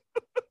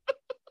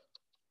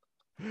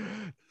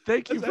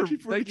 Thank you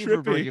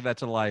for bringing that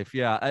to life.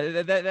 Yeah,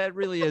 that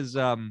really is.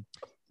 It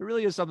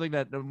really is something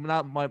that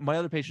not my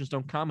other patients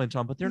don't comment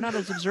on, but they're not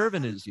as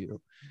observant as you.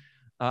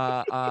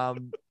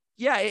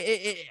 Yeah,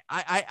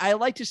 I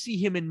like to see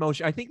him in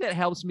motion. I think that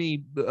helps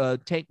me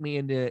take me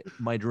into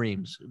my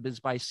dreams is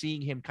by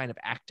seeing him kind of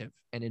active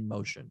and in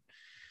motion.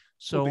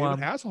 So David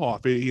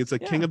Hasselhoff, he's a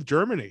king of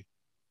Germany.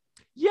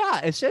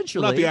 Yeah,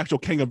 essentially. Not the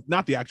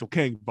actual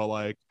king, but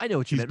like I know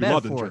what you meant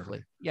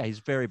metaphorically. Yeah, he's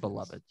very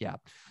beloved. Yeah.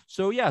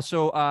 So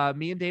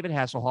me and David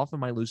Hasselhoff in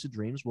my lucid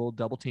dreams will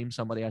double team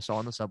somebody I saw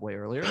on the subway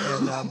earlier,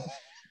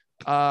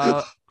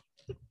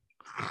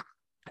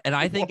 And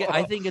I think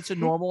it's a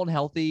normal and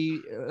healthy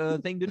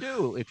thing to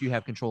do if you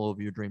have control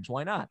over your dreams.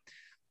 Why not?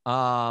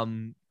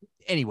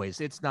 Anyways,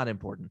 it's not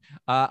important.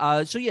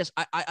 So yes,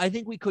 I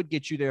think we could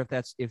get you there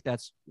if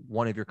that's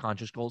one of your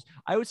conscious goals.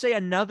 I would say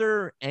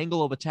another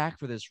angle of attack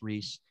for this,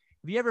 Reece.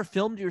 Have you ever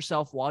filmed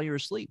yourself while you're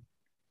asleep?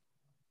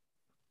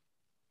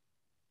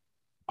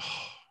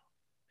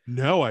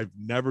 No, I've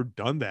never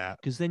done that.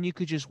 Because then you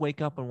could just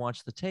wake up and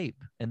watch the tape,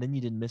 and then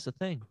you didn't miss a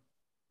thing.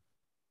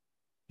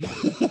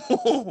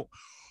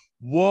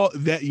 Well,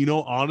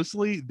 that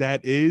honestly,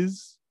 that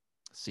is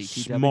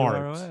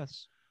smart.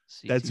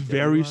 That's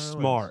very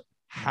smart.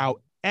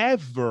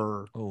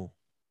 However,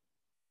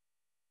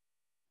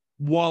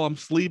 while I'm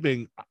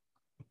sleeping,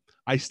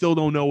 I still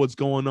don't know what's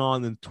going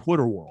on in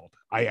Twitter world.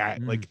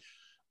 Like,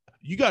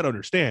 you got to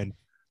understand,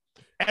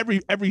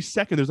 every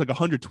second there's like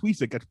 100 tweets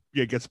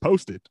that gets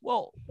posted.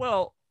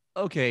 Well,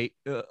 okay.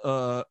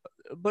 But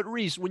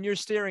Reece, when you're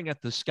staring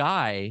at the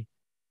sky,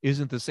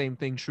 isn't the same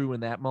thing true in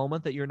that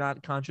moment, that you're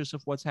not conscious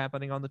of what's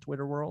happening on the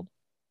Twitter world?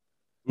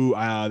 Ooh,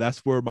 that's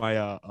where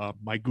my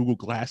my Google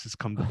glasses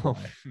come to play.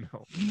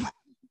 No.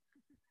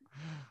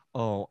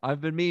 Oh, I've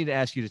been meaning to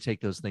ask you to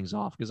take those things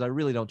off because I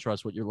really don't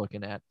trust what you're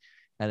looking at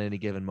any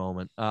given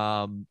moment.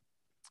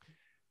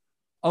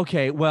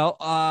 Okay,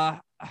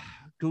 well,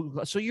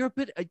 Google. So you're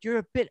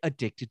a bit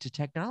addicted to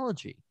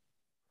technology.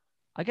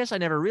 I guess I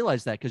never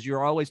realized that because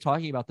you're always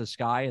talking about the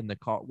sky and the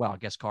car. Well, I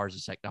guess cars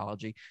is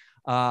technology.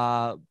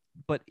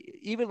 But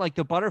even like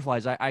the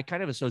butterflies, I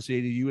kind of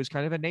associated you as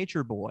kind of a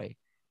nature boy,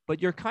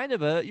 but you're kind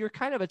of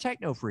a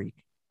techno freak.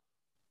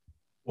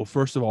 Well,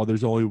 first of all,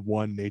 there's only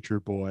one nature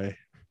boy.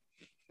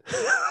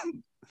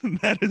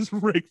 That is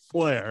Ric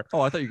Flair.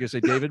 Oh, I thought you were gonna say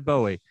David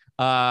Bowie.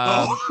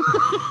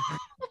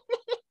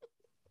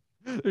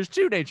 There's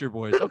two nature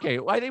boys. Okay,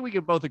 well, I think we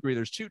can both agree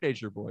there's two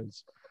nature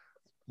boys,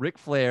 Ric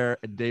Flair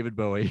and David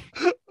Bowie.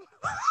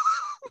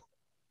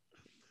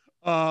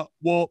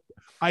 Well,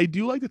 I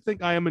do like to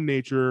think I am a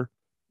nature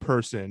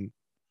person,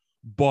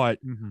 but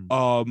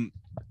from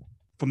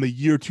the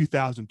year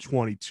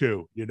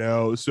 2022,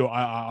 so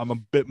I'm a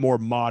bit more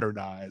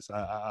modernized.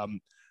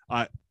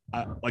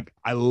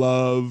 I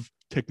love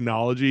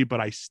technology, but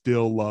I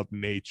still love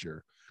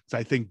nature. So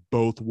I think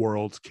both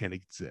worlds can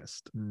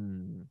exist.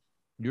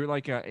 You're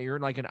like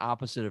an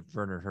opposite of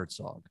Werner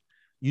Herzog.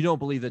 You don't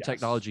believe that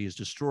technology is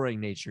destroying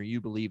nature.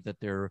 You believe that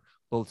they're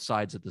both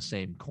sides of the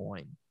same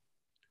coin.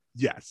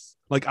 Yes.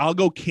 Like, I'll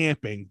go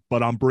camping,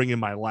 but I'm bringing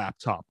my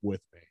laptop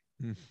with me.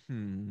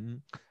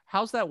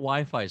 How's that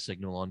Wi-Fi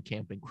signal on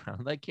camping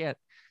ground? That can't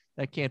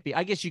be.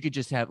 I guess you could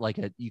just have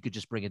you could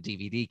just bring a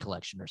DVD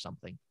collection or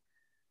something.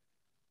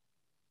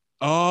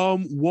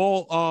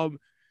 Well,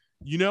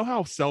 you know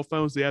how cell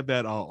phones, they have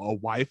that a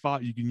Wi-Fi,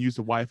 you can use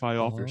the Wi-Fi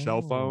off your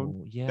cell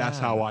phone. Yeah, that's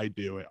how I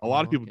do it. A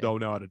lot of people don't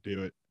know how to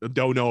do it,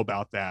 don't know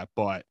about that,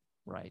 but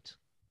right,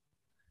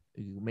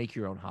 you make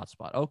your own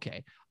hotspot.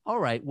 Okay, all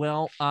right,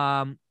 well,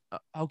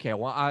 okay,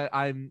 well,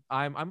 I'm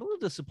a little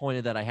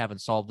disappointed that I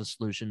haven't solved the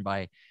solution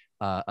by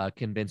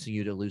convincing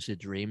you to lucid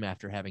dream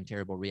after having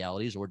terrible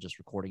realities or just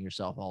recording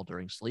yourself all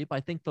during sleep.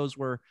 I think those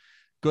were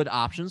good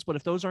options, but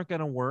if those aren't going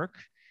to work,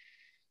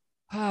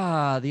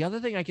 the other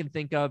thing I can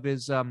think of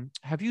is,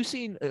 have you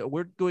seen?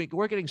 We're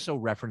getting so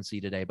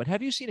referencey today, but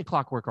have you seen A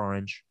Clockwork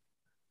Orange?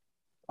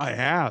 I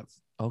have.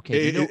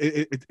 Okay,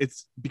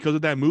 it's because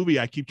of that movie.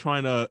 I keep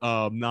trying to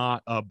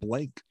not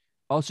blink.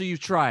 Oh, so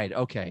you've tried?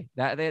 Okay,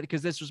 that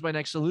because this was my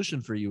next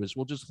solution for you is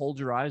we'll just hold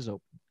your eyes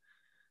open.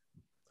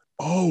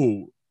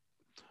 Oh,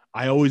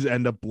 I always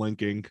end up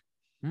blinking.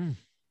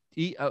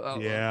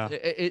 Yeah.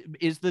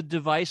 Is the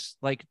device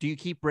do you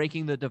keep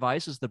breaking the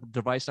device? Is the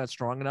device not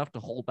strong enough to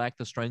hold back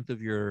the strength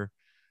of your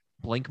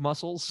blink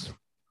muscles?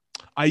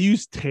 I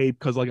use tape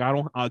because I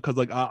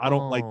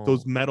don't like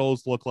those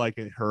metals look like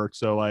it hurts.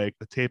 So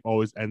the tape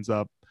always ends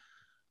up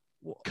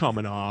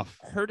coming off.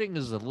 Hurting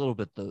is a little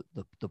bit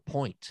the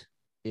point.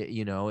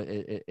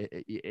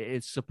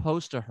 It's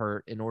supposed to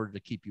hurt in order to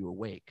keep you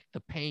awake.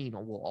 The pain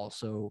will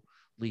also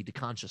lead to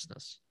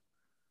consciousness.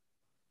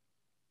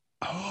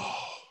 Oh.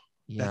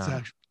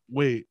 Yeah.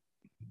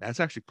 That's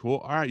actually cool.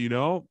 All right,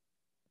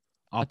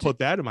 I'll put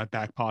that in my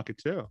back pocket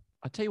too.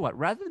 I'll tell you what,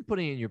 rather than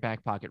putting it in your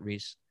back pocket,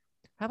 Reece,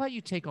 how about you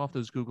take off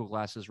those Google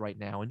glasses right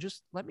now and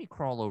just let me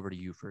crawl over to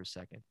you for a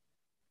second.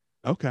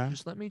 Okay.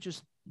 Just let me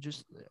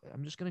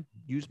I'm just going to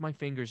use my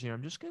fingers here.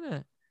 I'm just going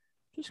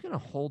to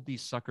hold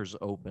these suckers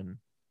open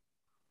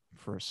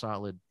for a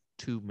solid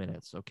 2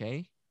 minutes,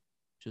 okay?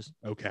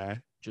 Okay.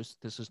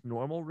 This is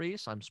normal,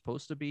 Reece. I'm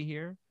supposed to be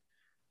here.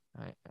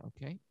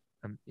 Okay.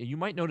 You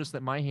might notice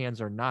that my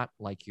hands are not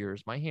like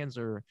yours. My hands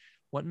are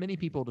what many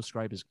people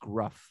describe as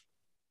gruff.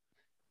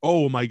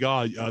 Oh my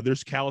God.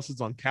 There's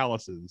calluses on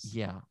calluses.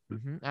 Yeah.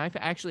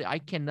 I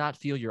cannot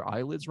feel your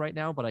eyelids right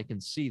now, but I can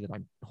see that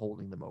I'm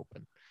holding them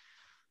open.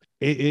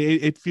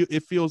 It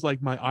feels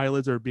like my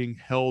eyelids are being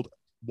held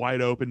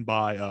wide open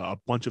by a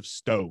bunch of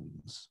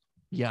stones.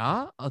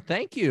 Yeah.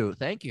 Thank you.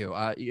 Thank you.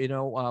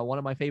 One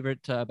of my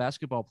favorite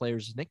basketball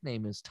players'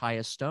 nickname is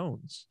Tyus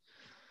Stones.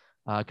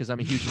 because I'm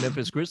a huge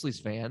Memphis Grizzlies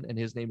fan, and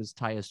his name is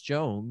Tyus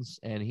Jones,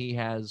 and he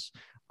has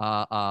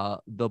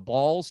the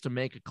balls to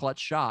make a clutch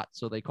shot,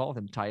 so they call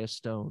him Tyus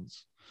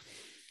Stones.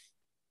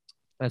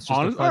 That's just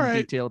a fun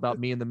detail about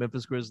me and the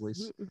Memphis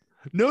Grizzlies.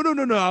 No.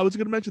 I was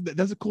going to mention that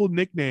that's a cool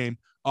nickname.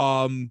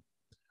 A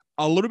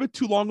little bit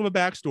too long of a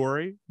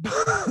backstory.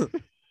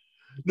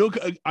 No,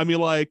 I mean,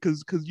 like,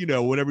 because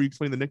whenever you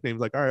explain the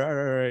nicknames, like, all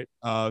right.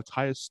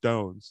 Tyus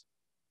Stones.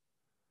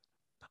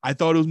 I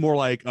thought it was more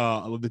like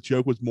the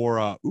joke was more,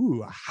 I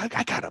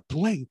gotta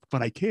blink,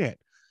 but I can't.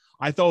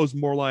 I thought it was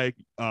more like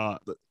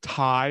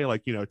tie,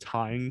 like,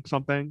 tying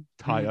something,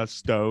 Tyus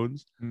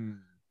Stones.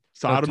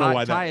 So I don't know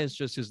why Ty is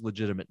just his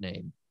legitimate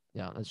name.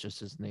 Yeah, that's just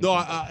his name. No,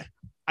 I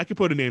could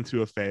put a name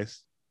to a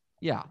face.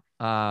 Yeah.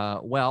 I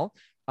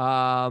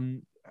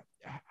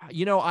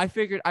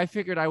figured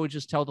I would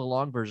just tell the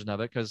long version of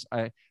it, because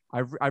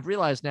I've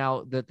realized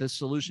now that this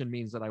solution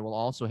means that I will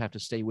also have to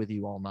stay with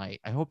you all night.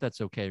 I hope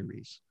that's okay,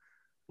 Reece.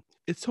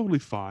 It's totally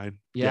fine.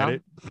 Yeah. Get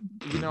it?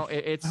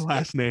 It's my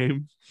last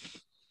name.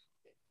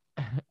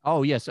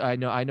 Oh yes, I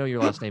know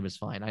your last name is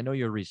fine. I know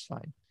you're Reece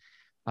fine.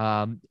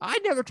 I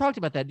never talked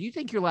about that. Do you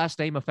think your last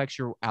name affects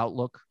your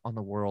outlook on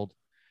the world?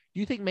 Do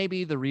you think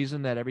maybe the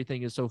reason that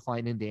everything is so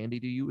fine and dandy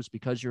to you is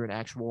because you're an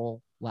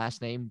actual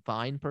last name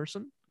fine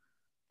person?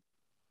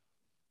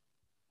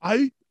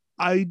 I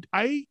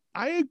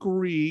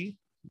agree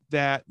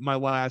that my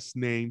last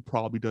name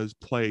probably does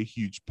play a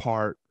huge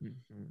part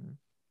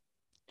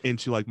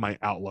into like my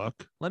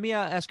outlook. Let me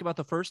ask about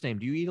the first name.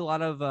 Do you eat a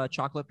lot of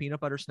chocolate peanut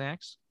butter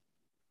snacks?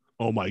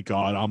 Oh my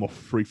God, I'm a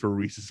freak for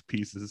Reese's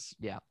Pieces.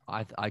 Yeah,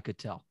 I could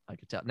tell.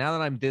 Now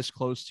that I'm this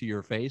close to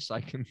your face, I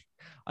can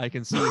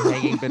see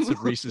hanging bits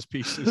of Reese's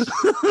Pieces.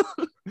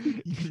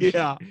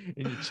 Yeah,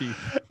 in your cheek.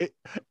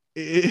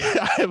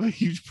 I have a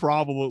huge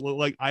problem with,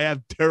 like, I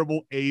have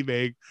terrible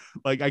aiming.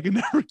 Like, I can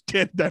never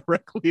get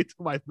directly into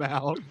my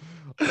mouth.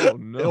 Oh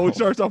no! It always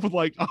starts off with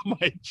like on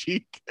my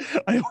cheek.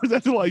 I always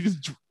have to like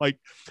just like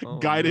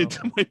guide it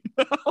to my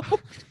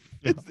mouth.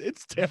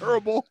 It's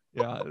terrible.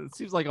 Yeah, it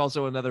seems like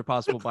also another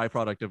possible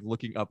byproduct of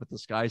looking up at the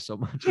sky so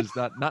much is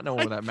not knowing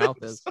where that mouth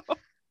is.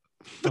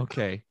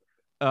 Okay.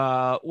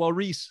 Well,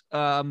 Reece,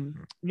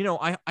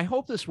 I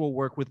hope this will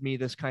work with me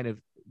this kind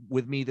of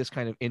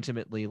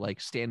intimately,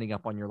 like standing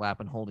up on your lap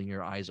and holding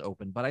your eyes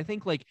open. But I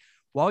think, like,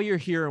 while you're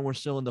here and we're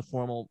still in the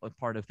formal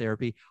part of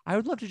therapy, I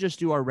would love to just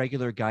do our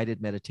regular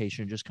guided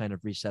meditation, just kind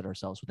of reset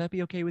ourselves. Would that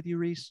be okay with you,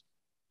 Reece?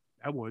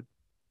 I would.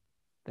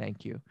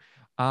 Thank you.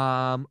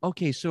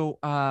 Okay, so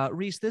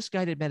Reece, this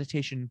guided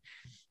meditation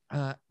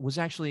was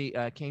actually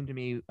came to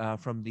me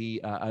from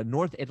the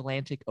North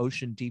Atlantic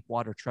Ocean deep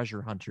water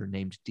treasure hunter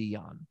named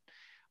Dion.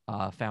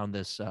 Found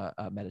this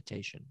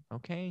meditation.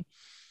 Okay.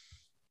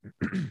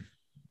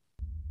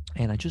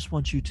 And I just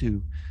want you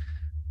to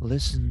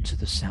listen to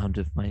the sound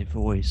of my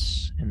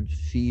voice and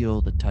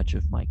feel the touch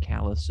of my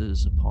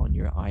calluses upon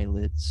your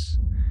eyelids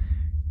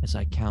as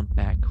I count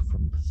back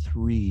from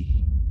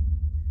 3,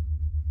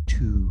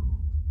 2,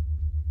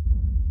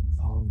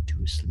 falling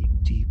to a sleep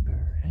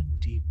deeper and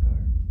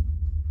deeper,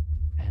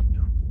 and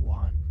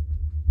 1.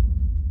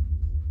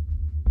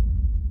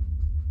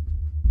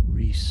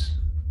 Reece,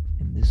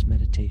 in this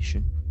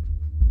meditation,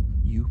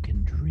 you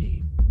can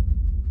dream.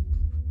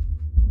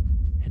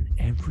 And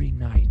every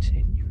night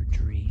in your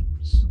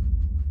dreams,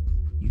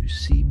 you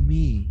see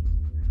me,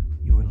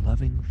 your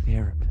loving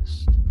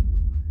therapist,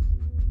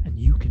 and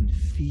you can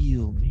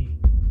feel me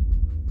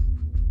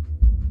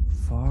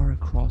far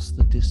across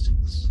the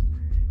distance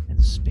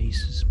and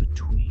spaces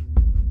between.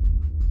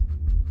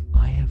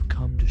 I have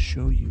come to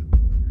show you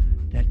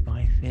that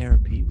my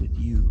therapy with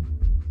you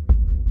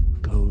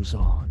goes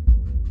on.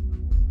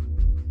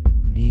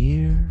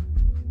 Near,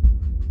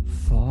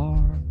 far,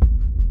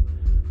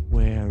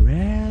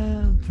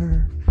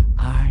 wherever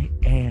I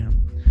am.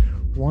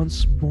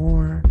 Once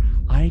more,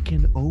 I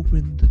can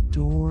open the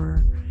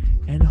door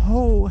and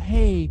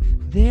hey,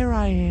 there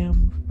I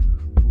am,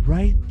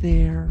 right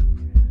there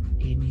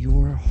in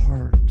your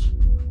heart.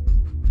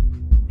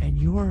 And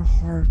your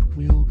heart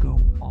will go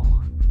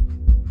on.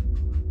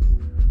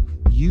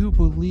 You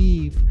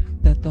believe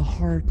that the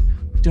heart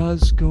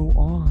does go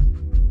on.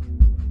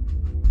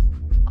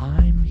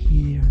 I'm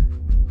here.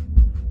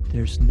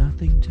 There's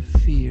nothing to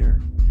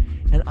fear.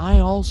 And I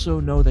also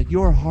know that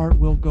your heart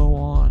will go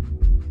on.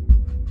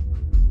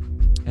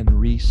 And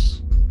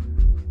Reece,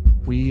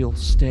 we'll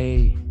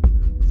stay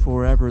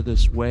forever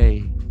this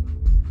way.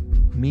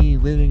 Me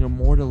living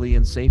immortally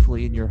and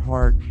safely in your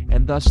heart,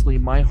 and thusly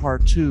my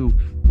heart too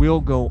will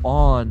go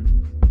on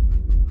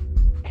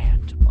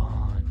and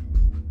on.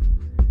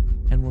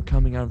 And we're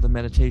coming out of the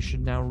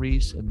meditation now,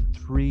 Reece, in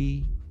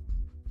 3,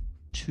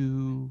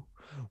 2,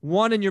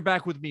 1, and you're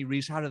back with me,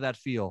 Reece. How did that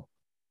feel?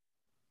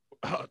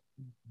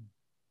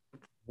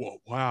 Whoa,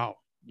 wow.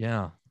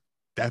 Yeah.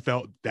 That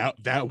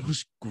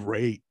was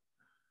great.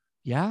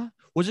 Yeah?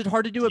 Was it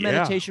hard to do a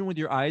meditation with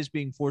your eyes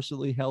being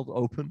forcibly held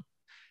open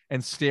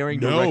and staring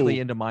directly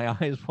into my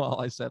eyes while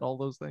I said all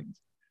those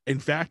things? In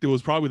fact, it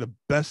was probably the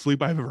best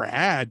sleep I've ever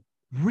had.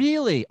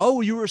 Really?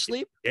 Oh, you were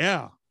asleep?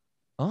 Yeah.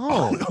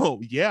 Oh,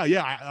 Oh, yeah.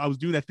 I was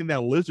doing that thing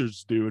that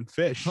lizards do in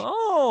fish.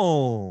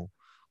 oh.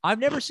 I've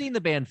never seen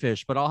the band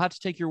Fish, but I'll have to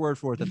take your word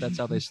for it that that's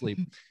how they sleep.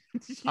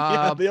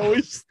 Yeah, they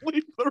always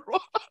sleep the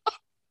rock.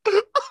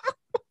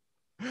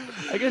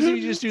 I guess if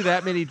you just do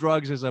that many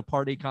drugs as a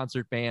party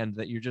concert band,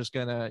 that you're just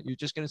gonna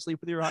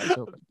sleep with your eyes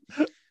open.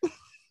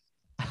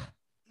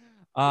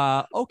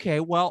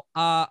 Okay, well,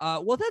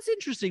 that's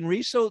interesting,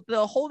 Reece. So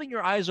the holding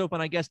your eyes open,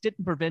 I guess,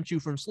 didn't prevent you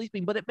from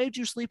sleeping, but it made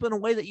you sleep in a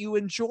way that you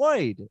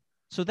enjoyed.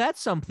 So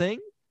that's something.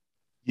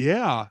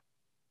 Yeah.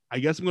 I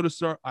guess I'm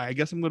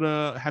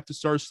gonna have to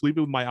start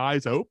sleeping with my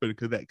eyes open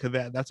because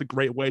that's a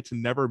great way to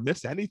never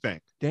miss anything.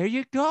 There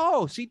you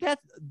go. See,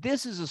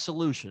 this is a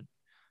solution.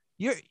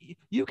 You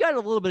got a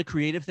little bit of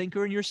creative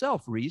thinker in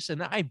yourself, Reece,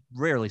 and I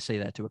rarely say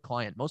that to a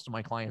client. Most of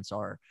my clients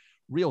are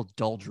real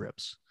dull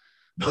drips.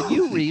 But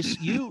you, Reece,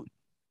 you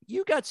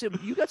got some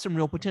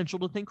real potential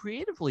to think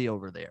creatively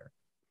over there.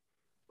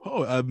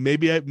 Oh,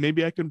 maybe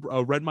I can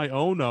rent my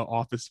own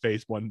office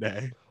space one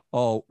day.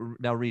 Oh,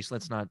 now Reece,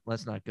 let's not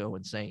go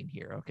insane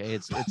here. Okay,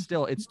 it's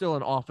still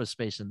an office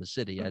space in the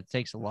city. It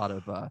takes a lot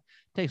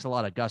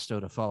of gusto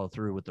to follow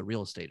through with the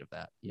real estate of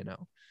that.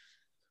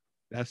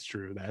 That's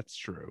true.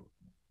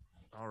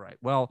 All right.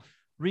 Well,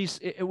 Reece,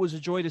 it was a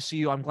joy to see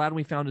you. I'm glad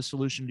we found a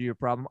solution to your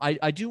problem.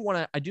 I do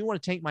want to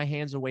take my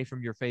hands away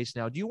from your face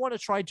now. Do you want to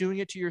try doing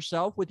it to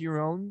yourself with your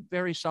own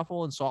very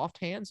supple and soft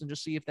hands and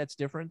just see if that's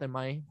different than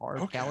my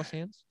hard, callous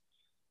hands?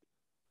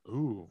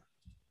 Ooh.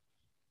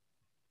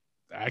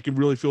 I can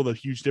really feel the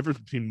huge difference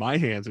between my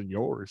hands and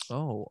yours.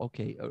 Oh,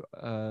 okay.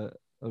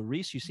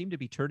 Reece, you seem to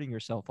be turning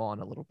yourself on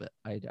a little bit.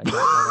 I don't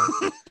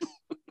want to.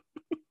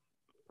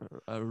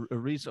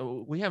 Reece,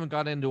 we haven't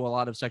got into a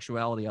lot of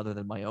sexuality other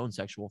than my own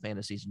sexual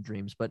fantasies and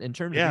dreams. But in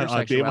terms of your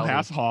sexuality, David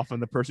Hasselhoff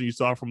and the person you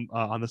saw from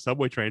on the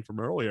subway train from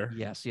earlier.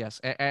 Yes,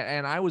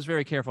 and I was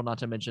very careful not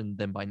to mention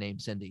them by name,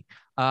 Cindy.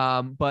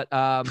 But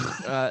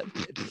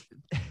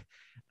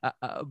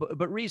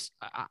Reece,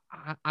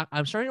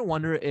 I'm starting to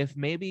wonder if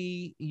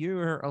maybe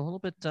you're a little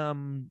bit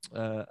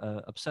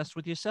obsessed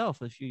with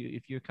yourself.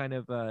 If you're kind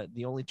of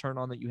the only turn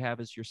on that you have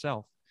is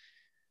yourself.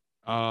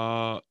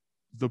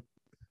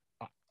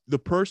 The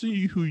person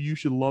who you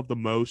should love the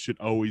most should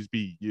always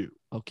be you.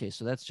 Okay,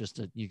 so that's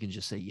you can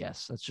just say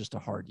yes. That's just a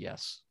hard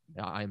yes.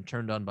 I'm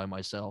turned on by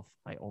myself.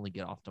 I only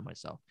get off to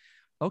myself.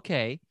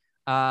 Okay.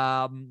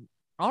 All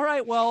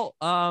right. Well,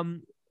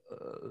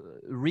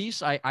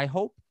 Reece, I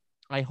hope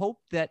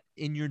that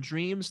in your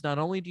dreams, not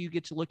only do you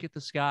get to look at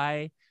the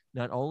sky,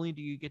 not only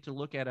do you get to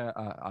look at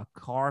a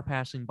car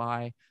passing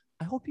by,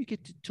 I hope you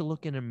get to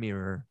look in a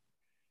mirror.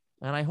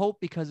 And I hope,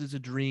 because it's a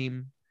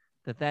dream,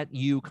 that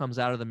you comes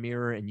out of the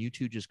mirror and you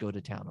two just go to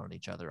town on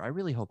each other. I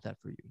really hope that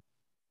for you.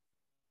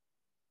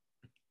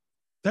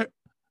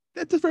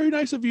 That's very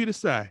nice of you to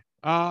say.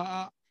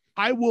 I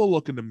will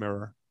look in the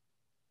mirror.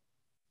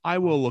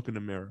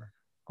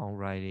 All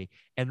righty.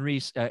 And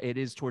Reece, it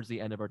is towards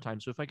the end of our time.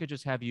 So if I could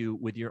just have you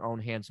with your own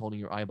hands holding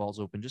your eyeballs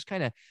open, just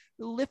kind of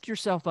lift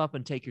yourself up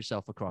and take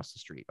yourself across the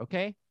street.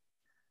 Okay.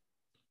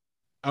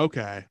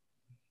 Okay.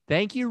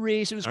 Thank you,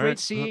 Reece. It was great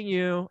seeing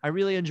you. I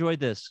really enjoyed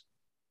this.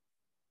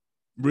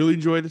 Really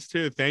enjoyed this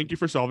too. Thank you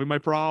for solving my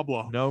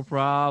problem. No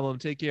problem.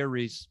 Take care,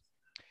 Reece.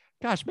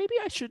 Gosh, maybe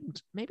I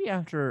shouldn't. Maybe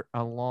after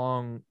a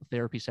long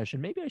therapy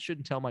session, maybe I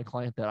shouldn't tell my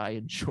client that I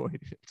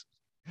enjoyed it,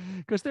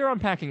 because they're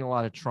unpacking a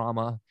lot of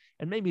trauma,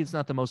 and maybe it's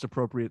not the most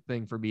appropriate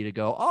thing for me to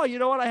go, oh, you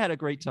know what? I had a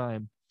great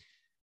time.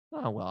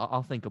 Oh, well,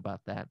 I'll think about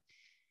that.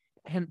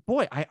 And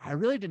boy, I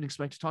really didn't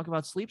expect to talk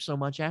about sleep so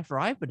much after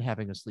I've been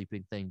having a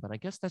sleeping thing, but I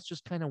guess that's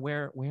just kind of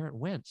where it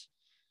went.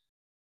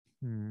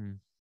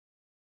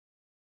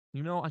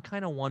 I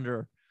kind of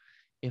wonder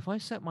if I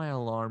set my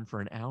alarm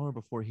for an hour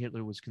before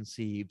Hitler was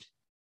conceived,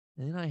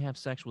 and then I have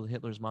sex with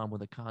Hitler's mom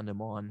with a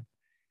condom on,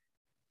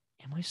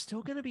 am I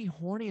still going to be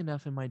horny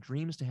enough in my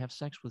dreams to have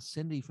sex with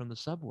Cindy from the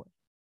subway?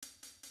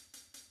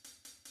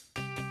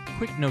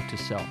 Quick note to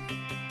self.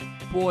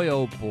 Boy,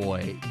 oh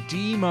boy,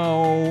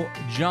 Dimo,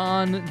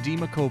 John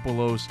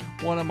Dimakopoulos,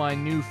 one of my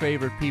new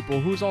favorite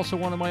people, who's also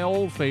one of my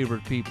old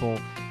favorite people.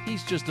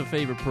 He's just a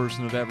favorite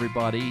person of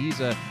everybody. He's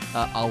a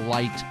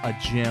light, a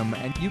gem.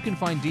 And you can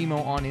find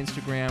Dimo on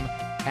Instagram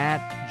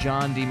at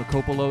John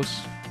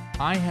Dimakopoulos.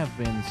 I have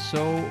been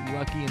so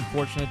lucky and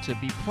fortunate to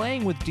be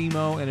playing with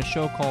Dimo in a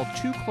show called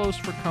Too Close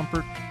for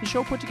Comfort, the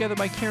show put together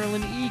by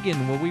Carolyn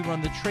Egan, where we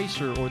run the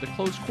Tracer or the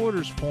Close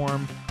Quarters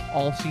Forum,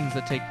 all scenes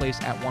that take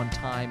place at one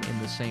time in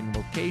the same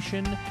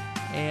location.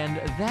 And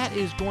that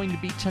is going to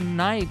be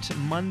tonight,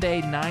 Monday,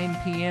 9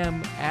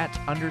 p.m. at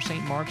Under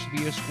St. Mark's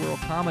via Squirrel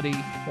Comedy.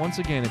 Once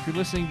again, if you're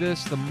listening to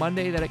this the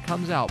Monday that it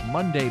comes out,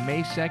 Monday,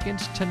 May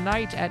 2nd,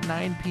 tonight at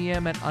 9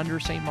 p.m. at Under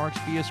St. Mark's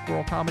via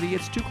Squirrel Comedy,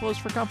 it's Too Close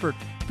for Comfort,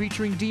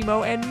 featuring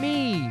Dimo and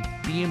me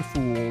being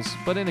fools,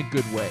 but in a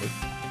good way.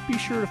 Be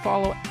sure to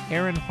follow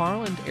Erin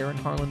Harland,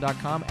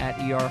 erinharland.com, at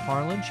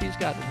 @ERHarland. She's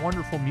got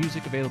wonderful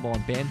music available on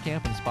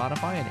Bandcamp and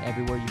Spotify and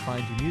everywhere you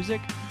find your music.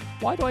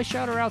 Why do I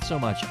shout her out so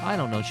much? I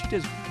don't know. She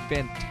does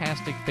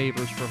fantastic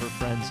favors for her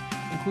friends,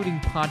 including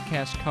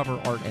podcast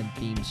cover art and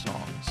theme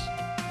songs.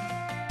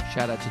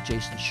 Shout out to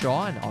Jason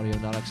Shaw and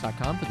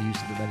Audionautics.com for the use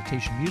of the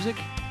meditation music.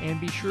 And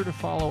be sure to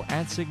follow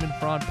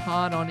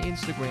 @SigmundFraudPod on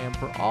Instagram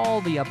for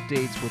all the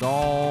updates with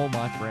all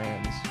my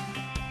friends.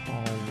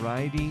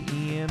 Alrighty,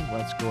 Ian,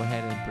 let's go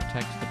ahead and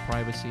protect the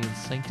privacy and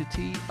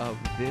sanctity of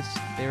this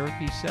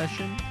therapy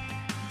session.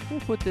 We'll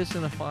put this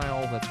in a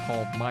file that's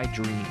called My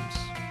Dreams.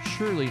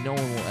 Surely no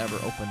one will ever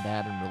open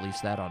that and release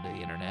that onto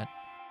the internet.